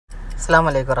അസ്സലാമു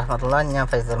അലൈക്കും വറഹ്മത്തുള്ളാഹി. ഞാൻ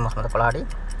ഫൈസൽ മുഹമ്മദ് കൊളാടി.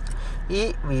 ഈ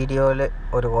വീഡിയോയിൽ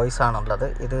ഒരു വോയിസ് ആണുള്ളത്.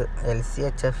 ഇത്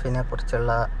LCHFനെ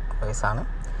കുറിച്ചുള്ള വോയിസാണ്.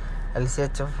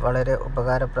 LCHF വളരെ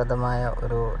ഉപകാരപ്രദമായ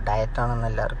ഒരു ഡയറ്റാണെന്ന്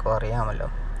എല്ലാവർക്കും അറിയാമല്ലോ.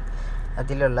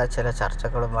 അതിലുള്ള ചില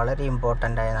ചർച്ചകളും വളരെ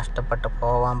ഇമ്പോർട്ടൻ്റായി നഷ്ടപ്പെട്ടു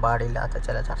പോകാൻ പാടില്ലാത്ത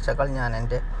ചില ചർച്ചകൾ ഞാൻ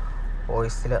എൻ്റെ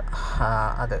വോയിസിൽ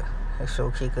അത്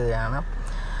സൂക്ഷിക്കുകയാണ്.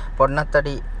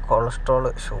 പൊണ്ണത്തടി, കൊളസ്ട്രോൾ,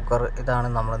 ഷുഗർ,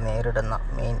 ഇതാണ് നമ്മൾ നേരിടുന്ന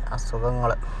മെയിൻ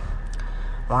അസുഖങ്ങൾ.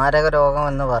 മാരക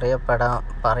രോഗമെന്ന്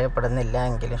പറയപ്പെടുന്നില്ല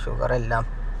എങ്കിലും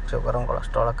ഷുഗറും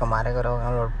കൊളസ്ട്രോളൊക്കെ മാരക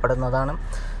രോഗങ്ങളിൽ ഉൾപ്പെടുന്നതാണ്.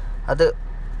 അത്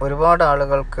ഒരുപാട്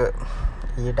ആളുകൾക്ക്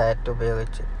ഈ ഡയറ്റ്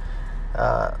ഉപയോഗിച്ച്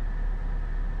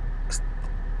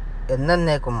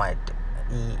എന്നേക്കുമായിട്ട്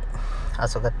ഈ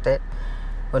അസുഖത്തെ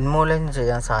ഉന്മൂലനം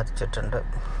ചെയ്യാൻ സാധിച്ചിട്ടുണ്ട്.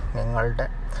 നിങ്ങളുടെ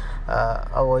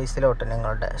ആ വോയിസിലോട്ട്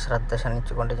നിങ്ങളുടെ ശ്രദ്ധ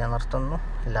ക്ഷണിച്ചുകൊണ്ട് ഞാൻ നിർത്തുന്നു.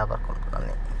 എല്ലാവർക്കും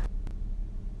നന്ദി.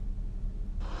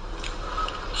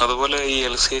 അതുപോലെ ഈ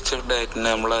LCHF ഡയറ്റിന്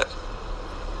നമ്മളെ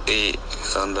ഈ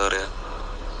എന്താ പറയുക,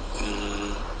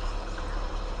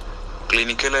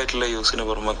 ക്ലിനിക്കലായിട്ടുള്ള യൂസിന്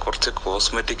പുറമെ കുറച്ച്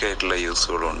കോസ്മെറ്റിക് ആയിട്ടുള്ള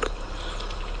യൂസുകളുണ്ട്.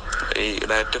 ഈ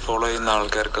ഡയറ്റ് ഫോളോ ചെയ്യുന്ന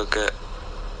ആൾക്കാർക്കൊക്കെ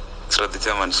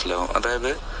ശ്രദ്ധിച്ചാൽ മനസ്സിലാവും.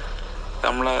 അതായത്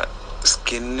നമ്മളെ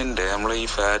സ്കിന്നിൻ്റെ നമ്മളെ ഈ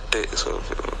ഫാറ്റ്,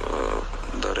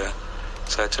 എന്താ പറയുക,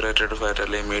 സാച്ചുറേറ്റഡ് ഫാറ്റ്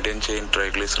അല്ലെങ്കിൽ മീഡിയം ചെയിൻ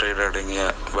ട്രൈഗ്ലിസറൈഡ് അടങ്ങിയ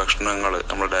ഭക്ഷണങ്ങൾ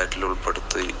നമ്മൾ ഡയറ്റിൽ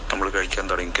ഉൾപ്പെടുത്തി നമ്മൾ കഴിക്കാൻ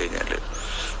തുടങ്ങിക്കഴിഞ്ഞാൽ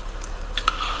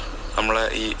നമ്മളെ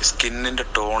ഈ സ്കിന്നിൻ്റെ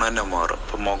ടോൺ തന്നെ മാറും.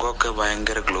 ഇപ്പോൾ മുഖമൊക്കെ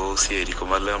ഭയങ്കര ഗ്ലോസി ആയിരിക്കും,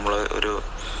 അല്ല നമ്മൾ ഒരു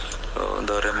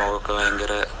എന്താ പറയുക, മുഖമൊക്കെ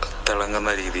ഭയങ്കര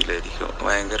തിളങ്ങുന്ന രീതിയിലായിരിക്കും.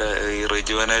 ഭയങ്കര ഈ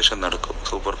റിജുവനേഷൻ നടക്കും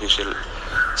സൂപ്പർഫിഷ്യൽ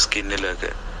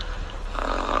സ്കിന്നിലൊക്കെ.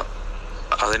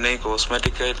 അതിന് ഈ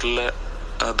കോസ്മെറ്റിക് ആയിട്ടുള്ള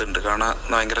അതുണ്ട്, കാണാൻ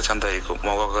ഭയങ്കര ചന്തമായിരിക്കും.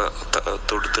 മുഖമൊക്കെ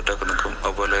തുടുത്തിട്ടൊക്കെ നിൽക്കും.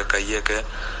 അതുപോലെ കൈയൊക്കെ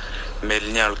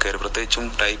മെലിഞ്ഞ ആൾക്കാർ, പ്രത്യേകിച്ചും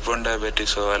ടൈപ്പ് 1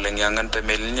 ഡയബറ്റീസോ അല്ലെങ്കിൽ അങ്ങനത്തെ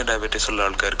മെലിഞ്ഞ ഡയബറ്റീസ് ഉള്ള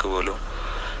ആൾക്കാർക്ക് പോലും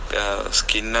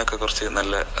സ്കിന്നൊക്കെ കുറച്ച്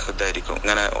നല്ല ഇതായിരിക്കും.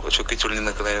 ഇങ്ങനെ ചുക്കി ചുളിഞ്ഞ്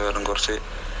നിൽക്കുന്നതിന് പകരം കുറച്ച്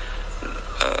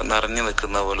നിറഞ്ഞു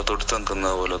നിൽക്കുന്ന പോലെ, തൊടുത്ത് നിൽക്കുന്ന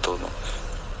പോലെ തോന്നും.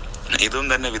 ഇതും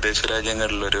തന്നെ വിദേശ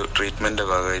രാജ്യങ്ങളിലൊരു ട്രീറ്റ്മെൻറ്റിൻ്റെ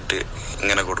ഭാഗമായിട്ട്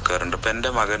ഇങ്ങനെ കൊടുക്കാറുണ്ട്. ഇപ്പം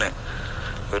എൻ്റെ മകന്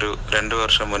ഒരു 2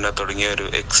 വർഷം മുന്നേ തുടങ്ങിയ ഒരു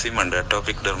എക്സിമ ഉണ്ട്,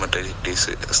 അറ്റോപിക്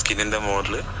ഡെർമറ്റൈറ്റിസ്. സ്കിന്നിൻ്റെ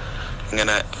മുകളിൽ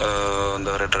ഇങ്ങനെ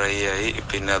എന്താ പറയുക, ഡ്രൈ ആയി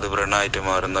പിന്നെ അത് വ്രണമായിട്ട്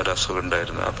മാറുന്ന ഒരു അസുഖം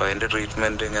ഉണ്ടായിരുന്നു. അപ്പോൾ അതിൻ്റെ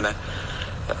ട്രീറ്റ്മെൻറ്റ് ഇങ്ങനെ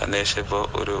അന്വേഷിച്ചപ്പോൾ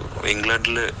ഒരു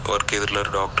ഇംഗ്ലണ്ടിൽ വർക്ക് ചെയ്തിട്ടുള്ള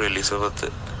ഒരു ഡോക്ടർ എലിസബത്ത്,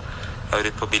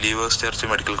 അവരിപ്പോൾ ബിലീവേഴ്സ് ചർച്ച്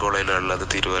മെഡിക്കൽ കോളേജിലുള്ളത്,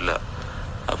 തിരുവല്ല.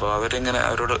 അപ്പോൾ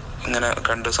അവരോട് ഇങ്ങനെ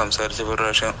കണ്ട് സംസാരിച്ചപ്പോൾ ഒരു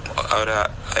പ്രാവശ്യം അവരെ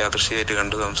യാദൃശ്ചികമായിട്ട്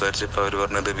കണ്ട് സംസാരിച്ചപ്പോൾ അവർ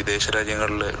പറഞ്ഞത് വിദേശ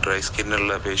രാജ്യങ്ങളിൽ ഡ്രൈ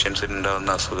സ്കിന്നുള്ള പേഷ്യൻസിന്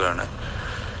ഉണ്ടാകുന്ന അസുഖമാണ്.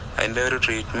 അതിൻ്റെ ഒരു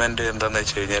ട്രീറ്റ്മെൻറ്റ് എന്താണെന്ന്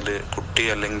വെച്ച് കഴിഞ്ഞാൽ കുട്ടി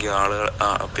അല്ലെങ്കിൽ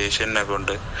പേഷ്യൻറ്റിനെ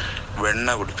കൊണ്ട്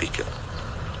വെണ്ണ കുടിപ്പിക്കുക,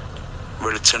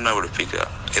 വെളിച്ചെണ്ണ കുടിപ്പിക്കുക.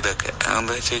 ഇതൊക്കെ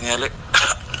എന്താ വെച്ച് കഴിഞ്ഞാൽ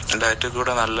ഡയറ്റിൽ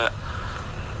കൂടെ നല്ല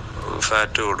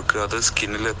ഫാറ്റ് കൊടുക്കുക. അത്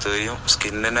സ്കിന്നിലെത്തുകയും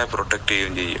സ്കിന്നിനെ പ്രൊട്ടക്റ്റ്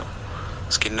ചെയ്യുകയും ചെയ്യും.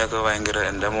 സ്കിന്നൊക്കെ ഭയങ്കര,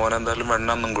 എൻ്റെ മോൻ എന്തായാലും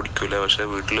വെണ്ണ ഒന്നും കുടിക്കില്ല, പക്ഷെ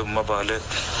വീട്ടിൽ ഉമ്മ പാല്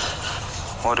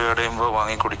മോര് കടയുമ്പോൾ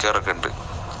വാങ്ങി കുടിക്കാറൊക്കെ ഉണ്ട്.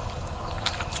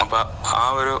 അപ്പം ആ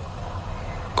ഒരു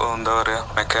എന്താ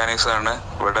പറയുക മെക്കാനിസമാണ്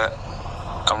ഇവിടെ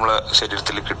നമ്മളെ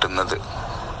ശരീരത്തിൽ കിട്ടുന്നത്.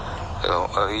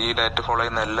 ഈ ഡയറ്റ് ഫോളോ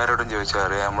ചെയ്യുന്ന എല്ലാവരോടും ചോദിച്ചാൽ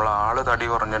അറിയാം, നമ്മൾ ആള് തടി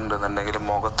കുറഞ്ഞിട്ടുണ്ടെന്നുണ്ടെങ്കിൽ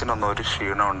മുഖത്തിനൊന്നും ഒരു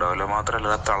ക്ഷീണം ഉണ്ടാവില്ല.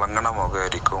 മാത്രമല്ല തിളങ്ങണ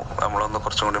മുഖമായിരിക്കും. നമ്മളൊന്ന്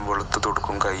കുറച്ചും കൂടി വെളുത്ത്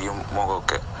കൊടുക്കും കൈയും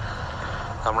മുഖമൊക്കെ.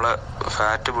 നമ്മളെ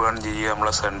ഫാറ്റ് ബേൺ ചെയ്യുക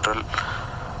നമ്മളെ സെൻട്രൽ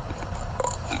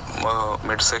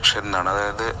മിഡ് സെക്ഷൻ എന്നാണ്,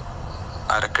 അതായത്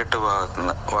അരക്കെട്ട് ഭാഗത്ത്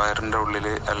നിന്ന് വയറിൻ്റെ ഉള്ളിൽ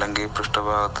അല്ലെങ്കിൽ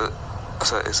പൃഷ്ഠഭാഗത്ത്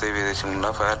സേവ് ചെയ്ത് വെച്ചിട്ടുള്ള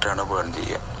ഫാറ്റാണ് ബേൺ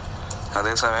ചെയ്യുക.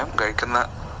 അതേസമയം കഴിക്കുന്ന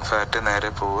ഫാറ്റ് നേരെ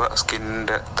പോവുക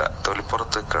സ്കിന്നിൻ്റെ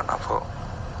തൊലിപ്പുറത്ത് നിൽക്കുകയാണ്. അപ്പോൾ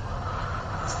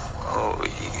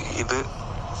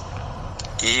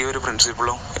ഈ ഒരു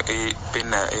പ്രിൻസിപ്പിളും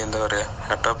പിന്നെ എന്താ പറയുക,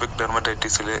 അറ്റോപിക്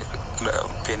ഡെർമറ്റൈറ്റിസിൽ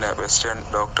പിന്നെ വെസ്റ്റേൺ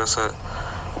ഡോക്ടേഴ്സ്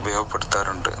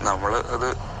ഉപയോഗപ്പെടുത്താറുണ്ട്. നമ്മൾ അത്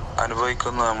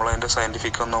അനുഭവിക്കുന്നു. നമ്മളതിൻ്റെ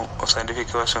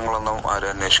സയൻറ്റിഫിക് വശങ്ങളൊന്നും ആരും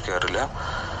അന്വേഷിക്കാറില്ല.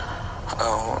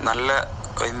 നല്ല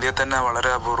ഇന്ത്യയിൽ തന്നെ വളരെ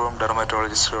അപൂർവം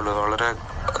ഡെർമറ്റോളജിസ്റ്റുകൾ, വളരെ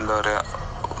എന്താ പറയുക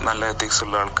നല്ല എത്തിക്സ്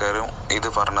ഉള്ള ആൾക്കാരും ഇത്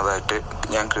പറഞ്ഞതായിട്ട്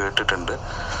ഞാൻ കേട്ടിട്ടുണ്ട്.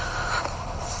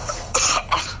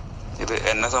 ഇത്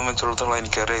എന്നെ സംബന്ധിച്ചിടത്തോളം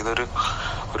എനിക്കറിയാം, ഇതൊരു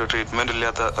ട്രീറ്റ്മെൻറ്റ്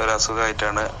ഇല്ലാത്ത ഒരു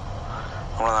അസുഖമായിട്ടാണ്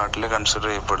നമ്മുടെ നാട്ടിൽ കൺസിഡർ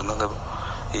ചെയ്യപ്പെടുന്നത്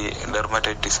ഈ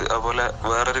ഡെർമറ്റൈറ്റിസ്. അതുപോലെ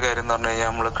വേറൊരു കാര്യം എന്ന് പറഞ്ഞു കഴിഞ്ഞാൽ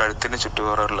നമ്മൾ കഴുത്തിന്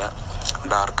ചുറ്റുപാടുള്ള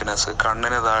ഡാർക്ക്നെസ്,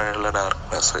 കണ്ണിന് താഴെയുള്ള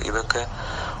ഡാർക്ക്നെസ്, ഇതൊക്കെ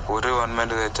ഒരു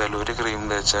ഓയിൻമെൻറ്റ് തേച്ചാലും ഒരു ക്രീം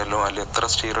തേച്ചാലും അല്ലെങ്കിൽ എത്ര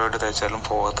സ്റ്റീറോയിഡ് തേച്ചാലും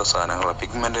പോകാത്ത സാധനങ്ങളാണ്.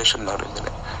 പിഗ്മെൻറ്റേഷൻ എന്ന്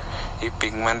പറയുന്നത്. ഈ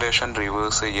പിഗ്മെൻറ്റേഷൻ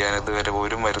റിവേഴ്സ് ചെയ്യാൻ ഇതുവരെ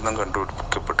ഒരു മരുന്നും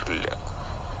കണ്ടുപിടിക്കപ്പെട്ടിട്ടില്ല.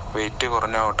 വെയിറ്റ്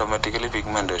കുറഞ്ഞാൽ ഓട്ടോമാറ്റിക്കലി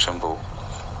പിഗ്മെൻറ്റേഷൻ പോകും.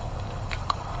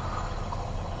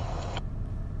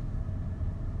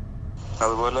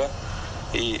 അതുപോലെ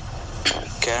ഈ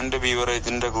ക്യാൻഡ്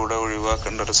ബീവറേജിൻ്റെ കൂടെ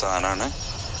ഒഴിവാക്കേണ്ട ഒരു സാധനമാണ്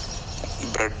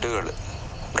ബ്രെഡുകൾ.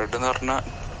 ബ്രെഡ് എന്ന് പറഞ്ഞാൽ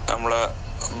നമ്മളെ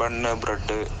ബണ്ണ്,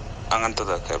 ബ്രെഡ്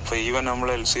അങ്ങനത്തതൊക്കെ. അപ്പോൾ ഈവൻ നമ്മൾ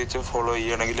LCHF ഫോളോ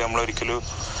ചെയ്യുകയാണെങ്കിൽ നമ്മളൊരിക്കലും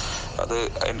അത്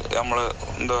നമ്മൾ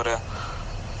എന്താ പറയുക,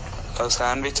 അത്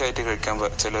സാൻഡ്വിച്ച് ആയിട്ട് കഴിക്കാൻ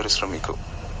ചിലർ ശ്രമിക്കും.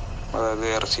 അതായത്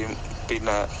ഇറച്ചിയും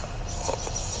പിന്നെ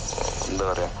എന്താ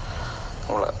പറയുക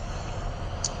നമ്മളെ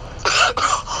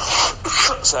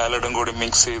സാലഡും കൂടി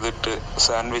മിക്സ് ചെയ്തിട്ട്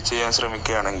സാൻഡ്വിച്ച് ചെയ്യാൻ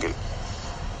ശ്രമിക്കുകയാണെങ്കിൽ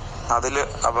അതിൽ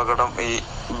അപകടം ഈ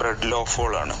ബ്രെഡ്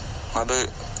ലോഫോളാണ്. അത്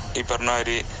ഈ പറഞ്ഞ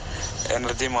ഒരു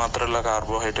എനർജി മാത്രമല്ല,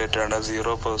 കാർബോഹൈഡ്രേറ്റ് ആണ്,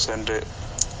 0%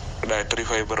 ഡയറ്ററി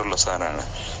ഫൈബർ ഉള്ള സാധനമാണ്.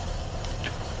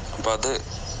 അപ്പം അത്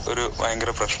ഒരു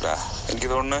ഭയങ്കര പ്രശ്നമാണ്. എനിക്ക്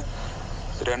തോന്നുന്നു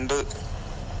 2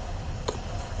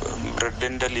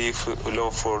 ബ്രെഡിൻ്റെ ലീഫ്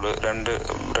ലോഫോള്, 2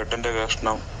 ബ്രെഡിൻ്റെ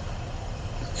കഷ്ണം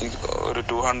ഒരു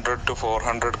 200 to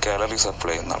 400 കാലറി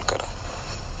സപ്ലൈ ചെയ്യുന്ന ആൾക്കാരാണ്.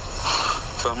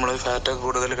 ഇപ്പം നമ്മൾ ഫാറ്റൊക്കെ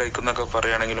കൂടുതൽ കഴിക്കുന്നൊക്കെ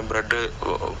പറയുകയാണെങ്കിലും ബ്രെഡ്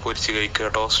പൊരിച്ച് കഴിക്കുക,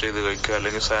 ടോസ്റ്റ് ചെയ്ത് കഴിക്കുക,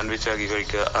 അല്ലെങ്കിൽ സാൻഡ്വിച്ച് ആക്കി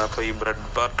കഴിക്കുക. അപ്പോൾ ഈ ബ്രെഡ്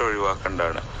പാർട്ട്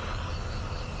ഒഴിവാക്കേണ്ടതാണ്.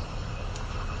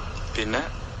 പിന്നെ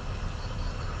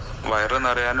വയറ്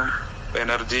നിറയാനും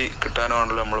എനർജി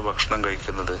കിട്ടാനുമാണല്ലോ നമ്മൾ ഭക്ഷണം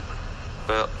കഴിക്കുന്നത്.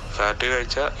 ഇപ്പോൾ ഫാറ്റ്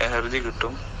കഴിച്ചാൽ എനർജി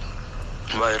കിട്ടും,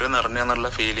 വയറ് നിറഞ്ഞെന്നുള്ള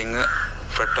ഫീലിംഗ്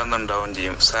പെട്ടെന്ന് ഉണ്ടാവുകയും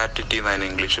ചെയ്യും. സാറ്റിറ്റി എന്നാണ്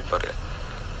ഇംഗ്ലീഷിൽ പറയാം.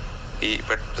 ഈ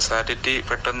സാറ്റിറ്റി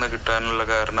പെട്ടെന്ന് കിട്ടാനുള്ള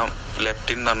കാരണം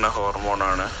ലെപ്റ്റിൻ എന്ന് പറഞ്ഞ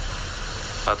ഹോർമോണാണ്.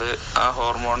 ആ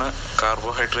ഹോർമോണ്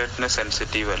കാർബോഹൈഡ്രേറ്റിന്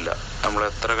സെൻസിറ്റീവ് അല്ല. നമ്മൾ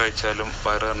എത്ര കഴിച്ചാലും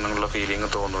വയറ് നിറഞ്ഞുള്ള ഫീലിംഗ്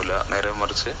തോന്നൂല. നേരെ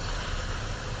മറിച്ച്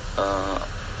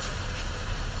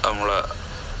നമ്മളെ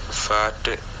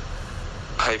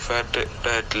ഹൈ ഫാറ്റ്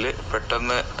ഡയറ്റിൽ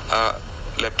പെട്ടെന്ന് ആ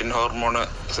ലെപ്റ്റിൻ ഹോർമോണ്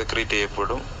സെക്രീറ്റ്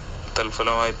ചെയ്യപ്പെടും.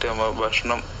 തൽഫലമായിട്ട് നമ്മൾ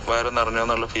ഭക്ഷണം വയറ് നിറഞ്ഞോ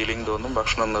എന്നുള്ള ഫീലിംഗ് തോന്നും,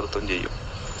 ഭക്ഷണം നിർത്തും ചെയ്യും.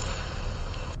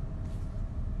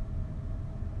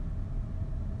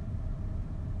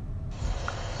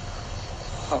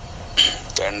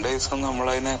 രണ്ട് ദിവസം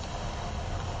നമ്മളതിനെ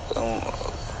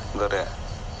എന്താ പറയാ,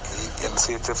 ഈ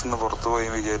LCHF പുറത്തു പോയി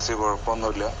വിചാരിച്ച്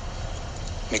കുഴപ്പമൊന്നുമില്ല.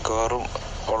 മിക്കവാറും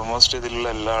ഓൾമോസ്റ്റ് ഇതിലുള്ള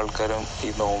എല്ലാ ആൾക്കാരും ഈ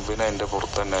നോമ്പിന് അതിൻ്റെ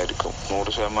പുറത്ത് തന്നെ ആയിരിക്കും.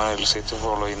 100% LCHF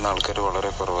ഫോളോ ചെയ്യുന്ന ആൾക്കാർ വളരെ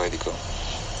കുറവായിരിക്കും.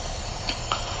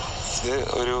 ഇത്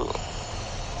ഒരു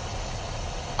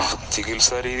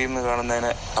ചികിത്സാ രീതി എന്ന്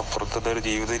കാണുന്നതിന് അപ്പുറത്തത് ഒരു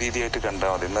ജീവിത രീതിയായിട്ട്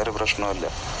കണ്ടാൽ മതി. ഇന്നൊരു പ്രശ്നമില്ല.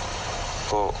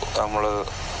 ഇപ്പോൾ നമ്മൾ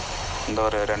എന്താ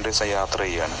പറയുക, 2 ദിവസം യാത്ര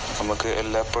ചെയ്യാണ്, നമുക്ക്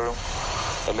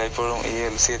എല്ലായ്പ്പോഴും ഈ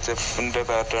LCHF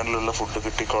പാറ്റേണിലുള്ള ഫുഡ്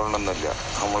കിട്ടിക്കൊള്ളണമെന്നില്ല.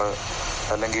 നമ്മൾ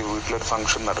അല്ലെങ്കിൽ വീട്ടിലൊരു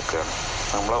ഫംഗ്ഷൻ നടക്കുകയാണ്,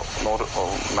 നമ്മൾ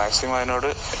മാക്സിമം അതിനോട്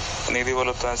നീതി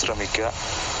പുലർത്താൻ ശ്രമിക്കുക.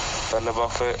 വല്ല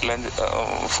ബഫെ ലഞ്ച്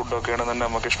ഫുഡൊക്കെ ആണെന്നുണ്ടെങ്കിൽ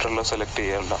നമുക്ക് ഇഷ്ടമുള്ള സെലക്ട്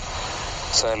ചെയ്യാനുള്ള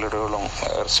സാലഡുകളും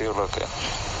ഇറച്ചികളും ഒക്കെ.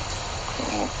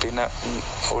 പിന്നെ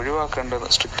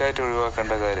സ്ട്രിക്റ്റായിട്ട്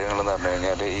ഒഴിവാക്കേണ്ട കാര്യങ്ങൾ എന്ന് പറഞ്ഞു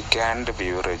കഴിഞ്ഞാൽ ഈ ക്യാൻഡ്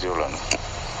ബീവറേജുകളാണ്.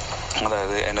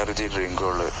 അതായത് എനർജി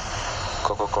ഡ്രിങ്കുകൾ,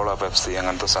 കൊക്കക്കോള, പെപ്സി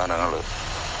അങ്ങനത്തെ സാധനങ്ങൾ.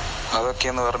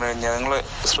 അതൊക്കെയെന്ന് പറഞ്ഞു കഴിഞ്ഞാൽ നിങ്ങൾ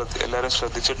എല്ലാവരും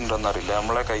ശ്രദ്ധിച്ചിട്ടുണ്ടോയെന്നറിയില്ല,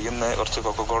 നമ്മളെ കയ്യിൽ നിന്ന് കുറച്ച്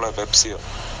കൊക്കക്കോള, പെപ്സിയോ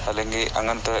അല്ലെങ്കിൽ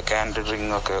അങ്ങനത്തെ ക്യാൻഡ്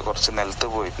ഡ്രിങ്കൊക്കെ കുറച്ച് നിലത്ത്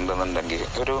പോയിട്ടുണ്ടെന്നുണ്ടെങ്കിൽ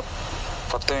ഒരു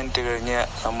 10 മിനിറ്റ് കഴിഞ്ഞ്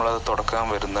നമ്മളത് തുടക്കാൻ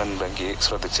വരുന്നുണ്ടെങ്കിൽ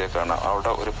ശ്രദ്ധിച്ചേക്കാണ്,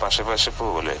 അവിടെ ഒരു പശപ്പ്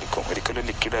പോലെ ആയിരിക്കും. ഒരിക്കലും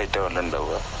ലിക്വിഡായിട്ടല്ല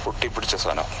ഉണ്ടാവുക, പൊട്ടിപ്പിടിച്ച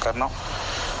സാധനം. കാരണം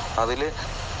അതിൽ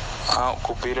ആ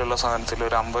കുപ്പിയിലുള്ള സാധനത്തിൽ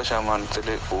ഒരു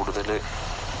 50% കൂടുതൽ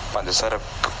പഞ്ചസാര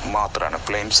മാത്രമാണ്,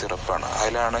 പ്ലെയിൻ സിറപ്പാണ്.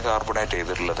 അതിലാണ് കാർബണേറ്റ്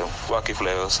ചെയ്തിട്ടുള്ളത്, ബാക്കി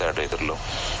ഫ്ലേവേഴ്സ് ആഡ് ചെയ്തിട്ടുള്ളൂ.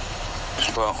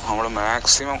 അപ്പോൾ നമ്മൾ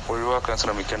മാക്സിമം ഒഴിവാക്കാൻ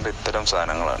ശ്രമിക്കേണ്ട ഇത്തരം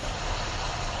സാധനങ്ങളാണ്.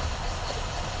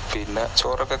 പിന്നെ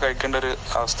ചോറൊക്കെ കഴിക്കേണ്ട ഒരു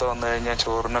അവസ്ഥ വന്നു കഴിഞ്ഞാൽ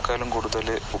ചോറിനേക്കാളും കൂടുതൽ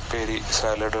ഉപ്പേരി,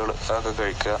 സാലഡുകൾ അതൊക്കെ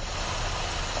കഴിക്കുക.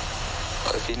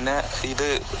 പിന്നെ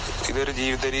ഇതൊരു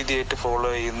ജീവിത രീതിയായിട്ട് ഫോളോ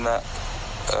ചെയ്യുന്ന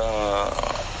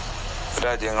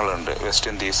രാജ്യങ്ങളുണ്ട്, വെസ്റ്റ്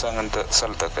ഇൻഡീസ് അങ്ങനത്തെ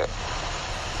സ്ഥലത്തൊക്കെ.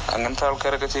 അങ്ങനത്തെ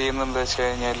ആൾക്കാരൊക്കെ ചെയ്യുന്നത് എന്താ വെച്ച്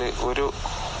കഴിഞ്ഞാൽ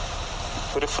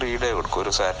ഒരു ഫ്രീ ഡേ കൊടുക്കും,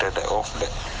 ഒരു സാറ്റർഡേ ഓഫ് ഡേ.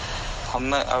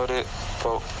 അന്ന് അവർ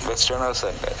ഇപ്പോൾ വെസ്റ്റേണേഴ്സ്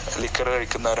തന്നെ ലിക്കർ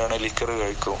കഴിക്കുന്നവരാണെങ്കിൽ ലിക്കർ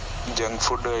കഴിക്കും, ജങ്ക്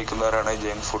ഫുഡ് കഴിക്കുന്നവരാണെങ്കിൽ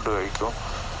ജങ്ക് ഫുഡ് കഴിക്കും.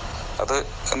 അത്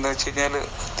എന്താ വെച്ച് കഴിഞ്ഞാൽ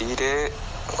തീരെ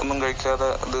ഒന്നും കഴിക്കാതെ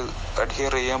അത്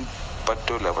അഡ്ഹിയർ ചെയ്യാൻ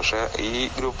പറ്റൂല. പക്ഷെ ഈ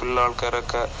ഗ്രൂപ്പിലുള്ള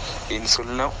ആൾക്കാരൊക്കെ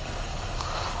ഇൻസുലിനും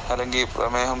അല്ലെങ്കിൽ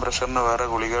പ്രമേഹം, പ്രഷറിന് വേറെ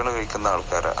ഗുളികകൾ കഴിക്കുന്ന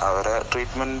ആൾക്കാരാണ്. അവരെ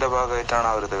ട്രീറ്റ്മെന്റിന്റെ ഭാഗമായിട്ടാണ്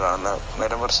അവരിത് കാണുന്നത്.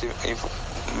 നേരെ മറിച്ച് ഈ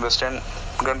വെസ്റ്റേൺ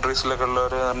കൺട്രീസിലൊക്കെ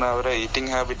ഉള്ളവർ പറഞ്ഞാൽ അവരെ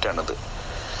ഈറ്റിംഗ് ഹാബിറ്റാണിത്.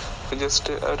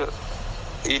 ജസ്റ്റ് അവർ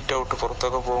ഈറ്റ് ഔട്ട്,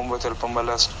 പുറത്തൊക്കെ പോകുമ്പോൾ ചിലപ്പം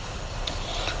വല്ല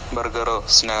ബർഗറോ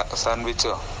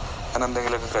സാൻഡ്വിച്ചോ അങ്ങനെ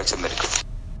എന്തെങ്കിലുമൊക്കെ കഴിച്ചെന്നിരിക്കും.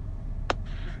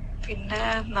 പിന്നെ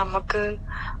നമുക്ക്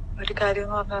ഒരു കാര്യം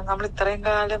എന്ന് പറഞ്ഞാൽ, നമ്മൾ ഇത്രയും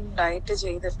കാലം ഡയറ്റ്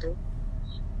ചെയ്തിട്ട്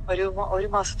ഒരു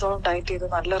മാസത്തോളം ഡയറ്റ് ചെയ്ത്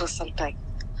നല്ല റിസൾട്ടായി.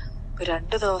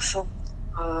 2 ദിവസം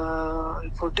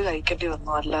ഫുഡ് കഴിക്കേണ്ടി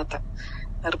വന്നു, അല്ലാത്ത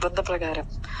നിർബന്ധപ്രകാരം.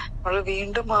 നമ്മൾ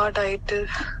വീണ്ടും ആ ഡയറ്റ്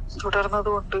തുടർന്നത്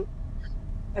കൊണ്ട്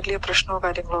വലിയ പ്രശ്നമോ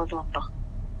കാര്യങ്ങളോ വല്ലതും ഉണ്ടോ?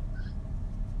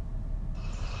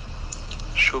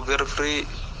 ഷുഗർ ഫ്രീ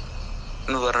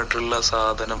എന്ന് പറഞ്ഞിട്ടുള്ള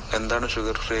സാധനം എന്താണ്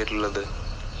ഷുഗർ ഫ്രീ ആയിട്ടുള്ളത്?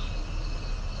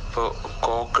 ഇപ്പോൾ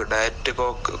കോക്ക്, ഡയറ്റ്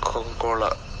കോക്ക്, കോള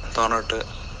എന്ന് പറഞ്ഞിട്ട്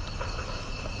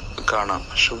കാണാം.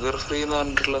 ഷുഗർ ഫ്രീ എന്ന്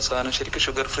പറഞ്ഞിട്ടുള്ള സാധനം ശരിക്കും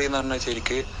ഷുഗർ ഫ്രീ എന്ന് പറഞ്ഞാൽ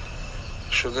ശരിക്ക്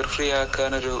ഷുഗർ ഫ്രീ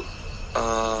ആക്കാനൊരു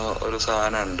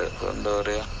സാധനമുണ്ട്. എന്താ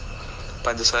പറയാ,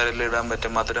 പഞ്ചസാരയിൽ ഇടാൻ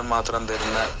പറ്റും, മധുരം മാത്രം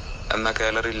തരുന്ന എന്നാൽ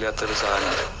കാലറി ഇല്ലാത്തൊരു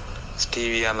സാധനം,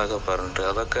 സ്റ്റീവിയ എന്നൊക്കെ പറഞ്ഞിട്ട്.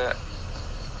 അതൊക്കെ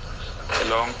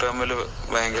ലോങ് ടേമിൽ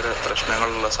ഭയങ്കര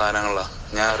പ്രശ്നങ്ങളുള്ള സാധനങ്ങളാണ്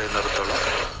ഞാൻ അറിയുന്നിടത്തോളം.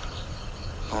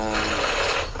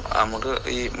 നമുക്ക്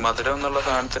ഈ മധുരം എന്നുള്ള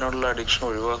സാധനത്തിനുള്ള അഡിക്ഷൻ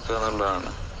ഒഴിവാക്കുക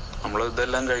എന്നുള്ളതാണ്. നമ്മൾ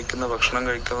ഇതെല്ലാം ഭക്ഷണം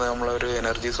കഴിക്കുന്നത് നമ്മളൊരു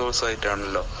എനർജി സോഴ്സ്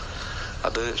ആയിട്ടാണല്ലോ.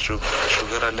 അത്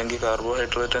ഷുഗർ അല്ലെങ്കിൽ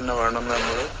കാർബോഹൈഡ്രേറ്റ് തന്നെ വേണമെന്ന്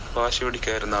നമ്മൾ വാശി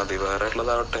പിടിക്കാതിരുന്നാൽ മതി. വേറെ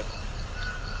ഉള്ളതാവട്ടെ.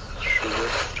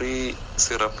 Sugar free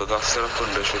syrup, cough syrup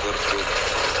ഉണ്ട് ഷുഗർ ഫ്രീ.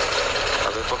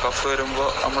 അതിപ്പോൾ കഫ് വരുമ്പോൾ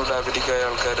നമ്മൾ ഡയബറ്റിക് ആയ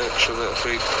ആൾക്കാർ ഷുഗർ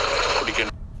ഫ്രീ കുടിക്കണം.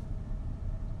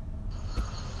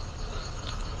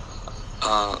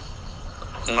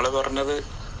 നിങ്ങൾ പറഞ്ഞത്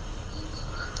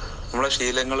നമ്മളെ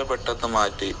ശീലങ്ങൾ പെട്ടെന്ന്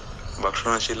മാറ്റി,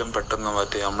 ഭക്ഷണശീലം പെട്ടെന്ന്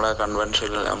മാറ്റി, നമ്മളെ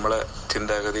കൺവെൻഷനിൽ നമ്മളെ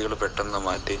ചിന്താഗതികൾ പെട്ടെന്ന്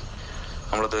മാറ്റി,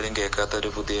 നമ്മളിതുവരെയും കേൾക്കാത്തൊരു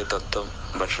പുതിയ തത്വം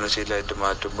ഭക്ഷണശീലമായിട്ട്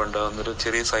മാറ്റുമ്പോൾ ഉണ്ടാകുന്നൊരു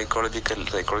ചെറിയ സൈക്കോളജിക്കൽ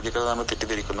നമ്മൾ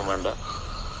തെറ്റിദ്ധരിക്കൊന്നും വേണ്ട.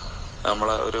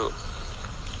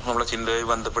 നമ്മളെ ചിന്തയുമായി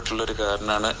ബന്ധപ്പെട്ടുള്ളൊരു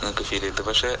കാരണമാണ് നിങ്ങൾക്ക് ഫീൽ ചെയ്തത്.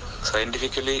 പക്ഷെ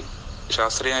സയന്റിഫിക്കലി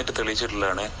ശാസ്ത്രീയമായിട്ട്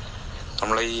തെളിയിച്ചിട്ടുള്ളതാണ്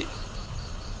നമ്മളെ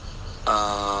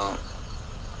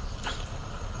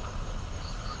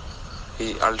ഈ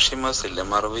അൾഷിമേഴ്സ് ഇല്ല,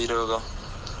 മറവി രോഗം,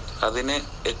 അതിന്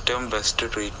ഏറ്റവും ബെസ്റ്റ്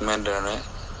ട്രീറ്റ്മെന്റ് ആണ്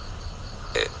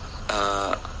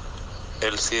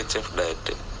LCHF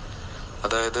ഡയറ്റ്.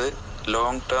 അതായത്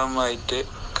ലോങ് ടേം ആയിട്ട്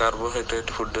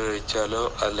കാർബോഹൈഡ്രേറ്റ് ഫുഡ് കഴിച്ചാലോ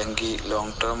അല്ലെങ്കിൽ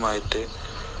ലോങ് ടേം ആയിട്ട്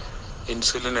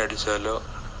ഇൻസുലിൻ അടിച്ചാലോ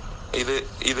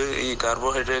ഇത് ഈ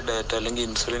കാർബോഹൈഡ്രേറ്റ് ഡയറ്റ് അല്ലെങ്കിൽ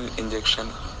ഇൻസുലിൻ ഇഞ്ചക്ഷൻ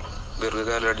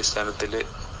ദീർഘകാല അടിസ്ഥാനത്തിൽ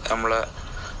നമ്മളെ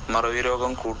മറവി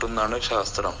രോഗം കൂട്ടുന്നതാണ്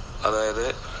ശാസ്ത്രം. അതായത്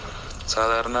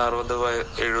സാധാരണ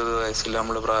 60-70 വയസ്സിൽ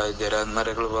നമ്മൾ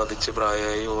ജരാനരകൾ ബാധിച്ച്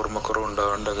പ്രായമായി ഓർമ്മക്കുറവ്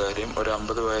ഉണ്ടാവേണ്ട കാര്യം ഒരു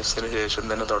 50 വയസ്സിന് ശേഷം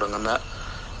തന്നെ തുടങ്ങുന്ന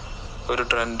ഒരു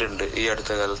ട്രെൻഡ് ഉണ്ട് ഈ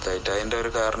അടുത്ത കാലത്തായിട്ട്. അതിന്റെ ഒരു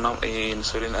കാരണം ഈ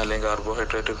ഇൻസുലിൻ അല്ലെങ്കിൽ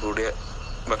കാർബോഹൈഡ്രേറ്റ് കൂടിയ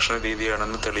ഭക്ഷണ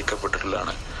രീതിയാണെന്ന്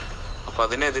തെളിയിക്കപ്പെട്ടിട്ടുള്ളതാണ്. അപ്പൊ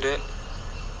അതിനെതിരെ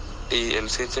ഈ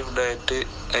LCHF ഡയറ്റ്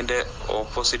അതിന്റെ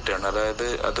ഓപ്പോസിറ്റ് ആണ്. അതായത്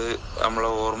അത് നമ്മളെ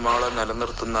ഓർമ്മകളെ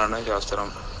നിലനിർത്തുന്നതാണ് ശാസ്ത്രം.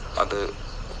 അത്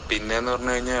പിന്നെന്ന്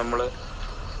പറഞ്ഞു കഴിഞ്ഞാൽ നമ്മളെ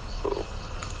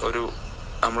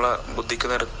ബുദ്ധിക്ക്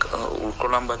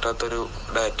ഉൾക്കൊള്ളാൻ പറ്റാത്തൊരു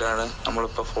ഡയറ്റാണ്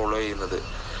നമ്മളിപ്പോൾ ഫോളോ ചെയ്യുന്നത്.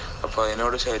 അപ്പൊ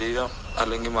അതിനോട് ശരീരം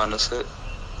അല്ലെങ്കിൽ മനസ്സ്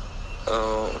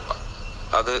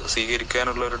അത്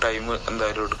സ്വീകരിക്കാനുള്ള ഒരു ടൈം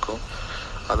എന്തായാലും എടുക്കും.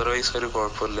 അതർവൈസ് ഒരു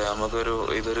കുഴപ്പമില്ല.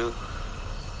 ഇതൊരു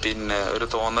ഒരു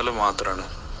തോന്നല് മാത്രമാണ്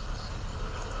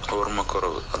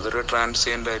ഓർമ്മക്കുറവ്. അതൊരു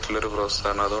ട്രാൻസിയന്റ് ആയിട്ടുള്ളൊരു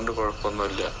പ്രോസസ്സാണ്. അതുകൊണ്ട്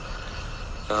കുഴപ്പമൊന്നുമില്ല.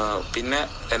 പിന്നെ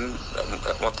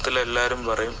മൊത്തത്തിൽ എല്ലാവരും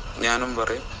പറയും, ഞാനും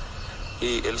പറയും, ഈ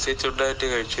LCHF ഡയറ്റ്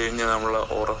കഴിച്ചു കഴിഞ്ഞാൽ നമ്മളെ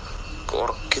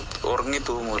ഉറങ്ങി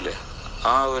തൂങ്ങൂലേ,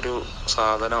 ആ ഒരു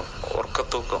സാധനം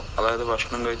ഉറക്കത്തൂക്കം, അതായത്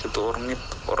ഭക്ഷണം കഴിച്ചിട്ട് ഉറങ്ങി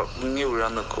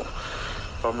വീഴാൻ നിൽക്കും.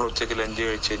 അപ്പൊ നമ്മൾ ഉച്ചയ്ക്ക് ലഞ്ച്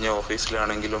കഴിച്ചു കഴിഞ്ഞാൽ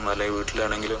ഓഫീസിലാണെങ്കിലും അല്ലെങ്കിൽ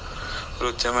വീട്ടിലാണെങ്കിലും ഒരു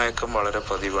ഉച്ചമയക്കം വളരെ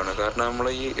പതിവാണ്. കാരണം നമ്മൾ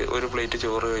ഈ ഒരു പ്ലേറ്റ്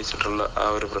ചോറ് കഴിച്ചിട്ടുള്ള ആ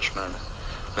ഒരു പ്രശ്നമാണ്.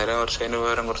 നേരെ കുറച്ച് അതിന്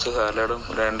പകരം കുറച്ച് സാലഡും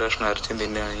 2 കഷ്ണം ഇറച്ചിയും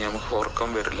തിന്നുകയാണെങ്കിൽ നമുക്ക് ഉറക്കം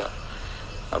വരില്ല.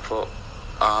 അപ്പോൾ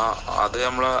അത്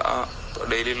നമ്മളെ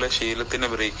ഡെയിലിയുള്ള ശീലത്തിനെ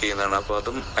ബ്രേക്ക് ചെയ്യുന്നതാണ്. അപ്പൊ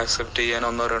അതും അക്സെപ്റ്റ് ചെയ്യാൻ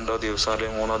 1-2 ദിവസം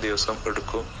അല്ലെങ്കിൽ 3 ദിവസം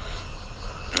എടുക്കും.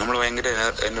 നമ്മൾ ഭയങ്കര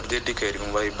എനർജറ്റിക് ആയിരിക്കും,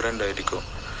 വൈബ്രന്റ് ആയിരിക്കും.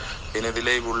 പിന്നെ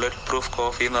ഇതിലെ ഈ ബുള്ളറ്റ് പ്രൂഫ്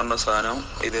കോഫി എന്ന് പറഞ്ഞ സാധനം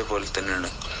ഇതേപോലെ തന്നെയാണ്.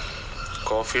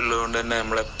 കോഫി ഉള്ളതുകൊണ്ട് തന്നെ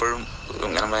നമ്മളെപ്പോഴും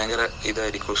ഇങ്ങനെ ഭയങ്കര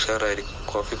ഇതായിരിക്കും, ഉഷാറായിരിക്കും.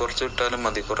 കോഫി കുറച്ച് ഇട്ടാലും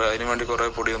മതി, അതിനു വേണ്ടി കുറെ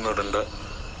പൊടിയൊന്നും ഇടണ്ട.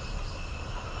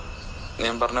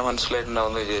 ഞാൻ പറഞ്ഞ മനസ്സിലായിട്ടുണ്ടാവും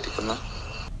എന്ന് വിചാരിക്കുന്നു.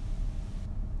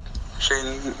 പക്ഷെ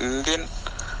ഇന്ത്യൻ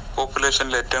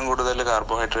പോപ്പുലേഷനിൽ ഏറ്റവും കൂടുതൽ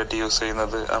കാർബോഹൈഡ്രേറ്റ് യൂസ്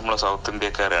ചെയ്യുന്നത് നമ്മളെ സൗത്ത്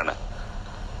ഇന്ത്യക്കാരാണ്.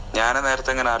 ഞാൻ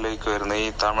നേരത്തെ ഇങ്ങനെ ആലോചിക്കുമായിരുന്നു, ഈ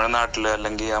തമിഴ്നാട്ടില്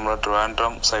അല്ലെങ്കിൽ നമ്മളെ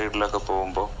ട്രിവാൻഡ്രം സൈഡിലൊക്കെ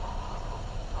പോകുമ്പോൾ,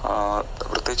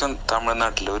 പ്രത്യേകിച്ചും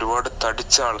തമിഴ്നാട്ടിൽ ഒരുപാട്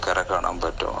തടിച്ച ആൾക്കാരെ കാണാൻ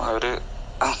പറ്റും. അവര്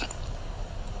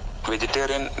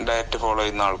വെജിറ്റേറിയൻ ഡയറ്റ് ഫോളോ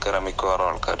ചെയ്യുന്ന ആൾക്കാരാണ് മിക്കവാറും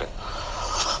ആൾക്കാര്.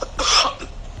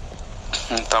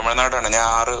 തമിഴ്നാടാണ്. ഞാൻ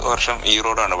 6 വർഷം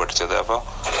ഈറോഡാണ് പഠിച്ചത്. അപ്പൊ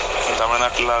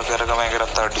തമിഴ്നാട്ടിലുള്ള ആൾക്കാരൊക്കെ ഭയങ്കര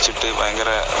തടിച്ചിട്ട് ഭയങ്കര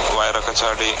വയറൊക്കെ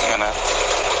ചാടി ഇങ്ങനെ.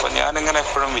 അപ്പൊ ഞാനിങ്ങനെ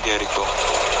എപ്പോഴും വിചാരിക്കും,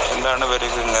 എന്താണ്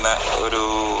ഇവർക്ക് ഇങ്ങനെ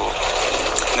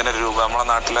രൂപം. നമ്മളെ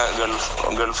നാട്ടിലെ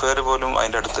ഗൾഫുകാർ പോലും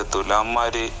അതിന്റെ അടുത്ത് എത്തൂല,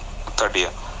 അമ്മാരി തടിയ.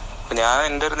 അപ്പൊ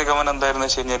എൻ്റെ ഒരു നിഗമനം എന്തായിരുന്നു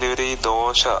വെച്ച് കഴിഞ്ഞാൽ, ഇവര് ഈ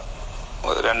ദോശ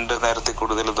 2 നേരത്തിൽ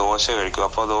കൂടുതൽ ദോശ കഴിക്കും.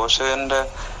 അപ്പൊ ദോശന്റെ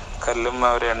കല്ലുമ്മ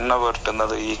അവർ എണ്ണ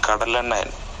പുരട്ടുന്നത് ഈ കടലെണ്ണ,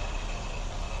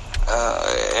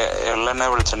 എള്ളെണ്ണ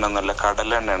വെളിച്ചെണ്ണ,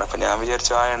 കടലെണ്ണയാണ്. അപ്പൊ ഞാൻ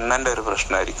വിചാരിച്ചു ആ എണ്ണന്റെ ഒരു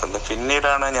പ്രശ്നമായിരിക്കും.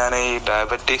 പിന്നീടാണ് ഞാൻ ഈ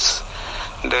ഡയബറ്റീസ്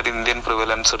ഒരു ഇന്ത്യൻ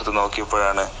പ്രിവലൻസ് എടുത്ത്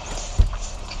നോക്കിയപ്പോഴാണ്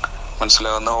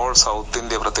മനസ്സിലാവുന്ന ഓൾ സൗത്ത്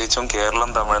ഇന്ത്യ, പ്രത്യേകിച്ചും കേരളം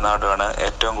തമിഴ്നാടുമാണ്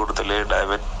ഏറ്റവും കൂടുതൽ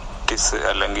ഡയബറ്റിസ്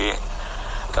അല്ലെങ്കിൽ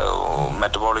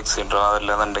മെറ്റബോളിക് സിൻഡ്രോം,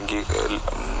 അതല്ലെന്നുണ്ടെങ്കിൽ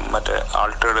മറ്റേ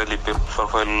ആൾട്ടേർഡ് ലിപിഡ്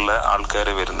പ്രൊഫൈലുള്ള ആൾക്കാർ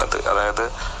വരുന്നത്. അതായത്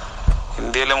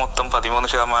ഇന്ത്യയിലെ മൊത്തം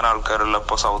 13%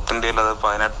 ആൾക്കാരുള്ളപ്പോൾ സൗത്ത് ഇന്ത്യയിൽ അത്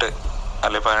 18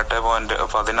 അല്ലെങ്കിൽ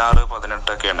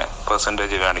 18.16-18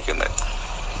 പെർസെൻറ്റേജ് കാണിക്കുന്നത്.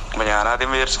 അപ്പം ഞാനാദ്യം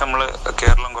വിചാരിച്ച നമ്മൾ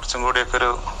കേരളം കുറച്ചും കൂടിയൊക്കെ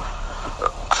ഒരു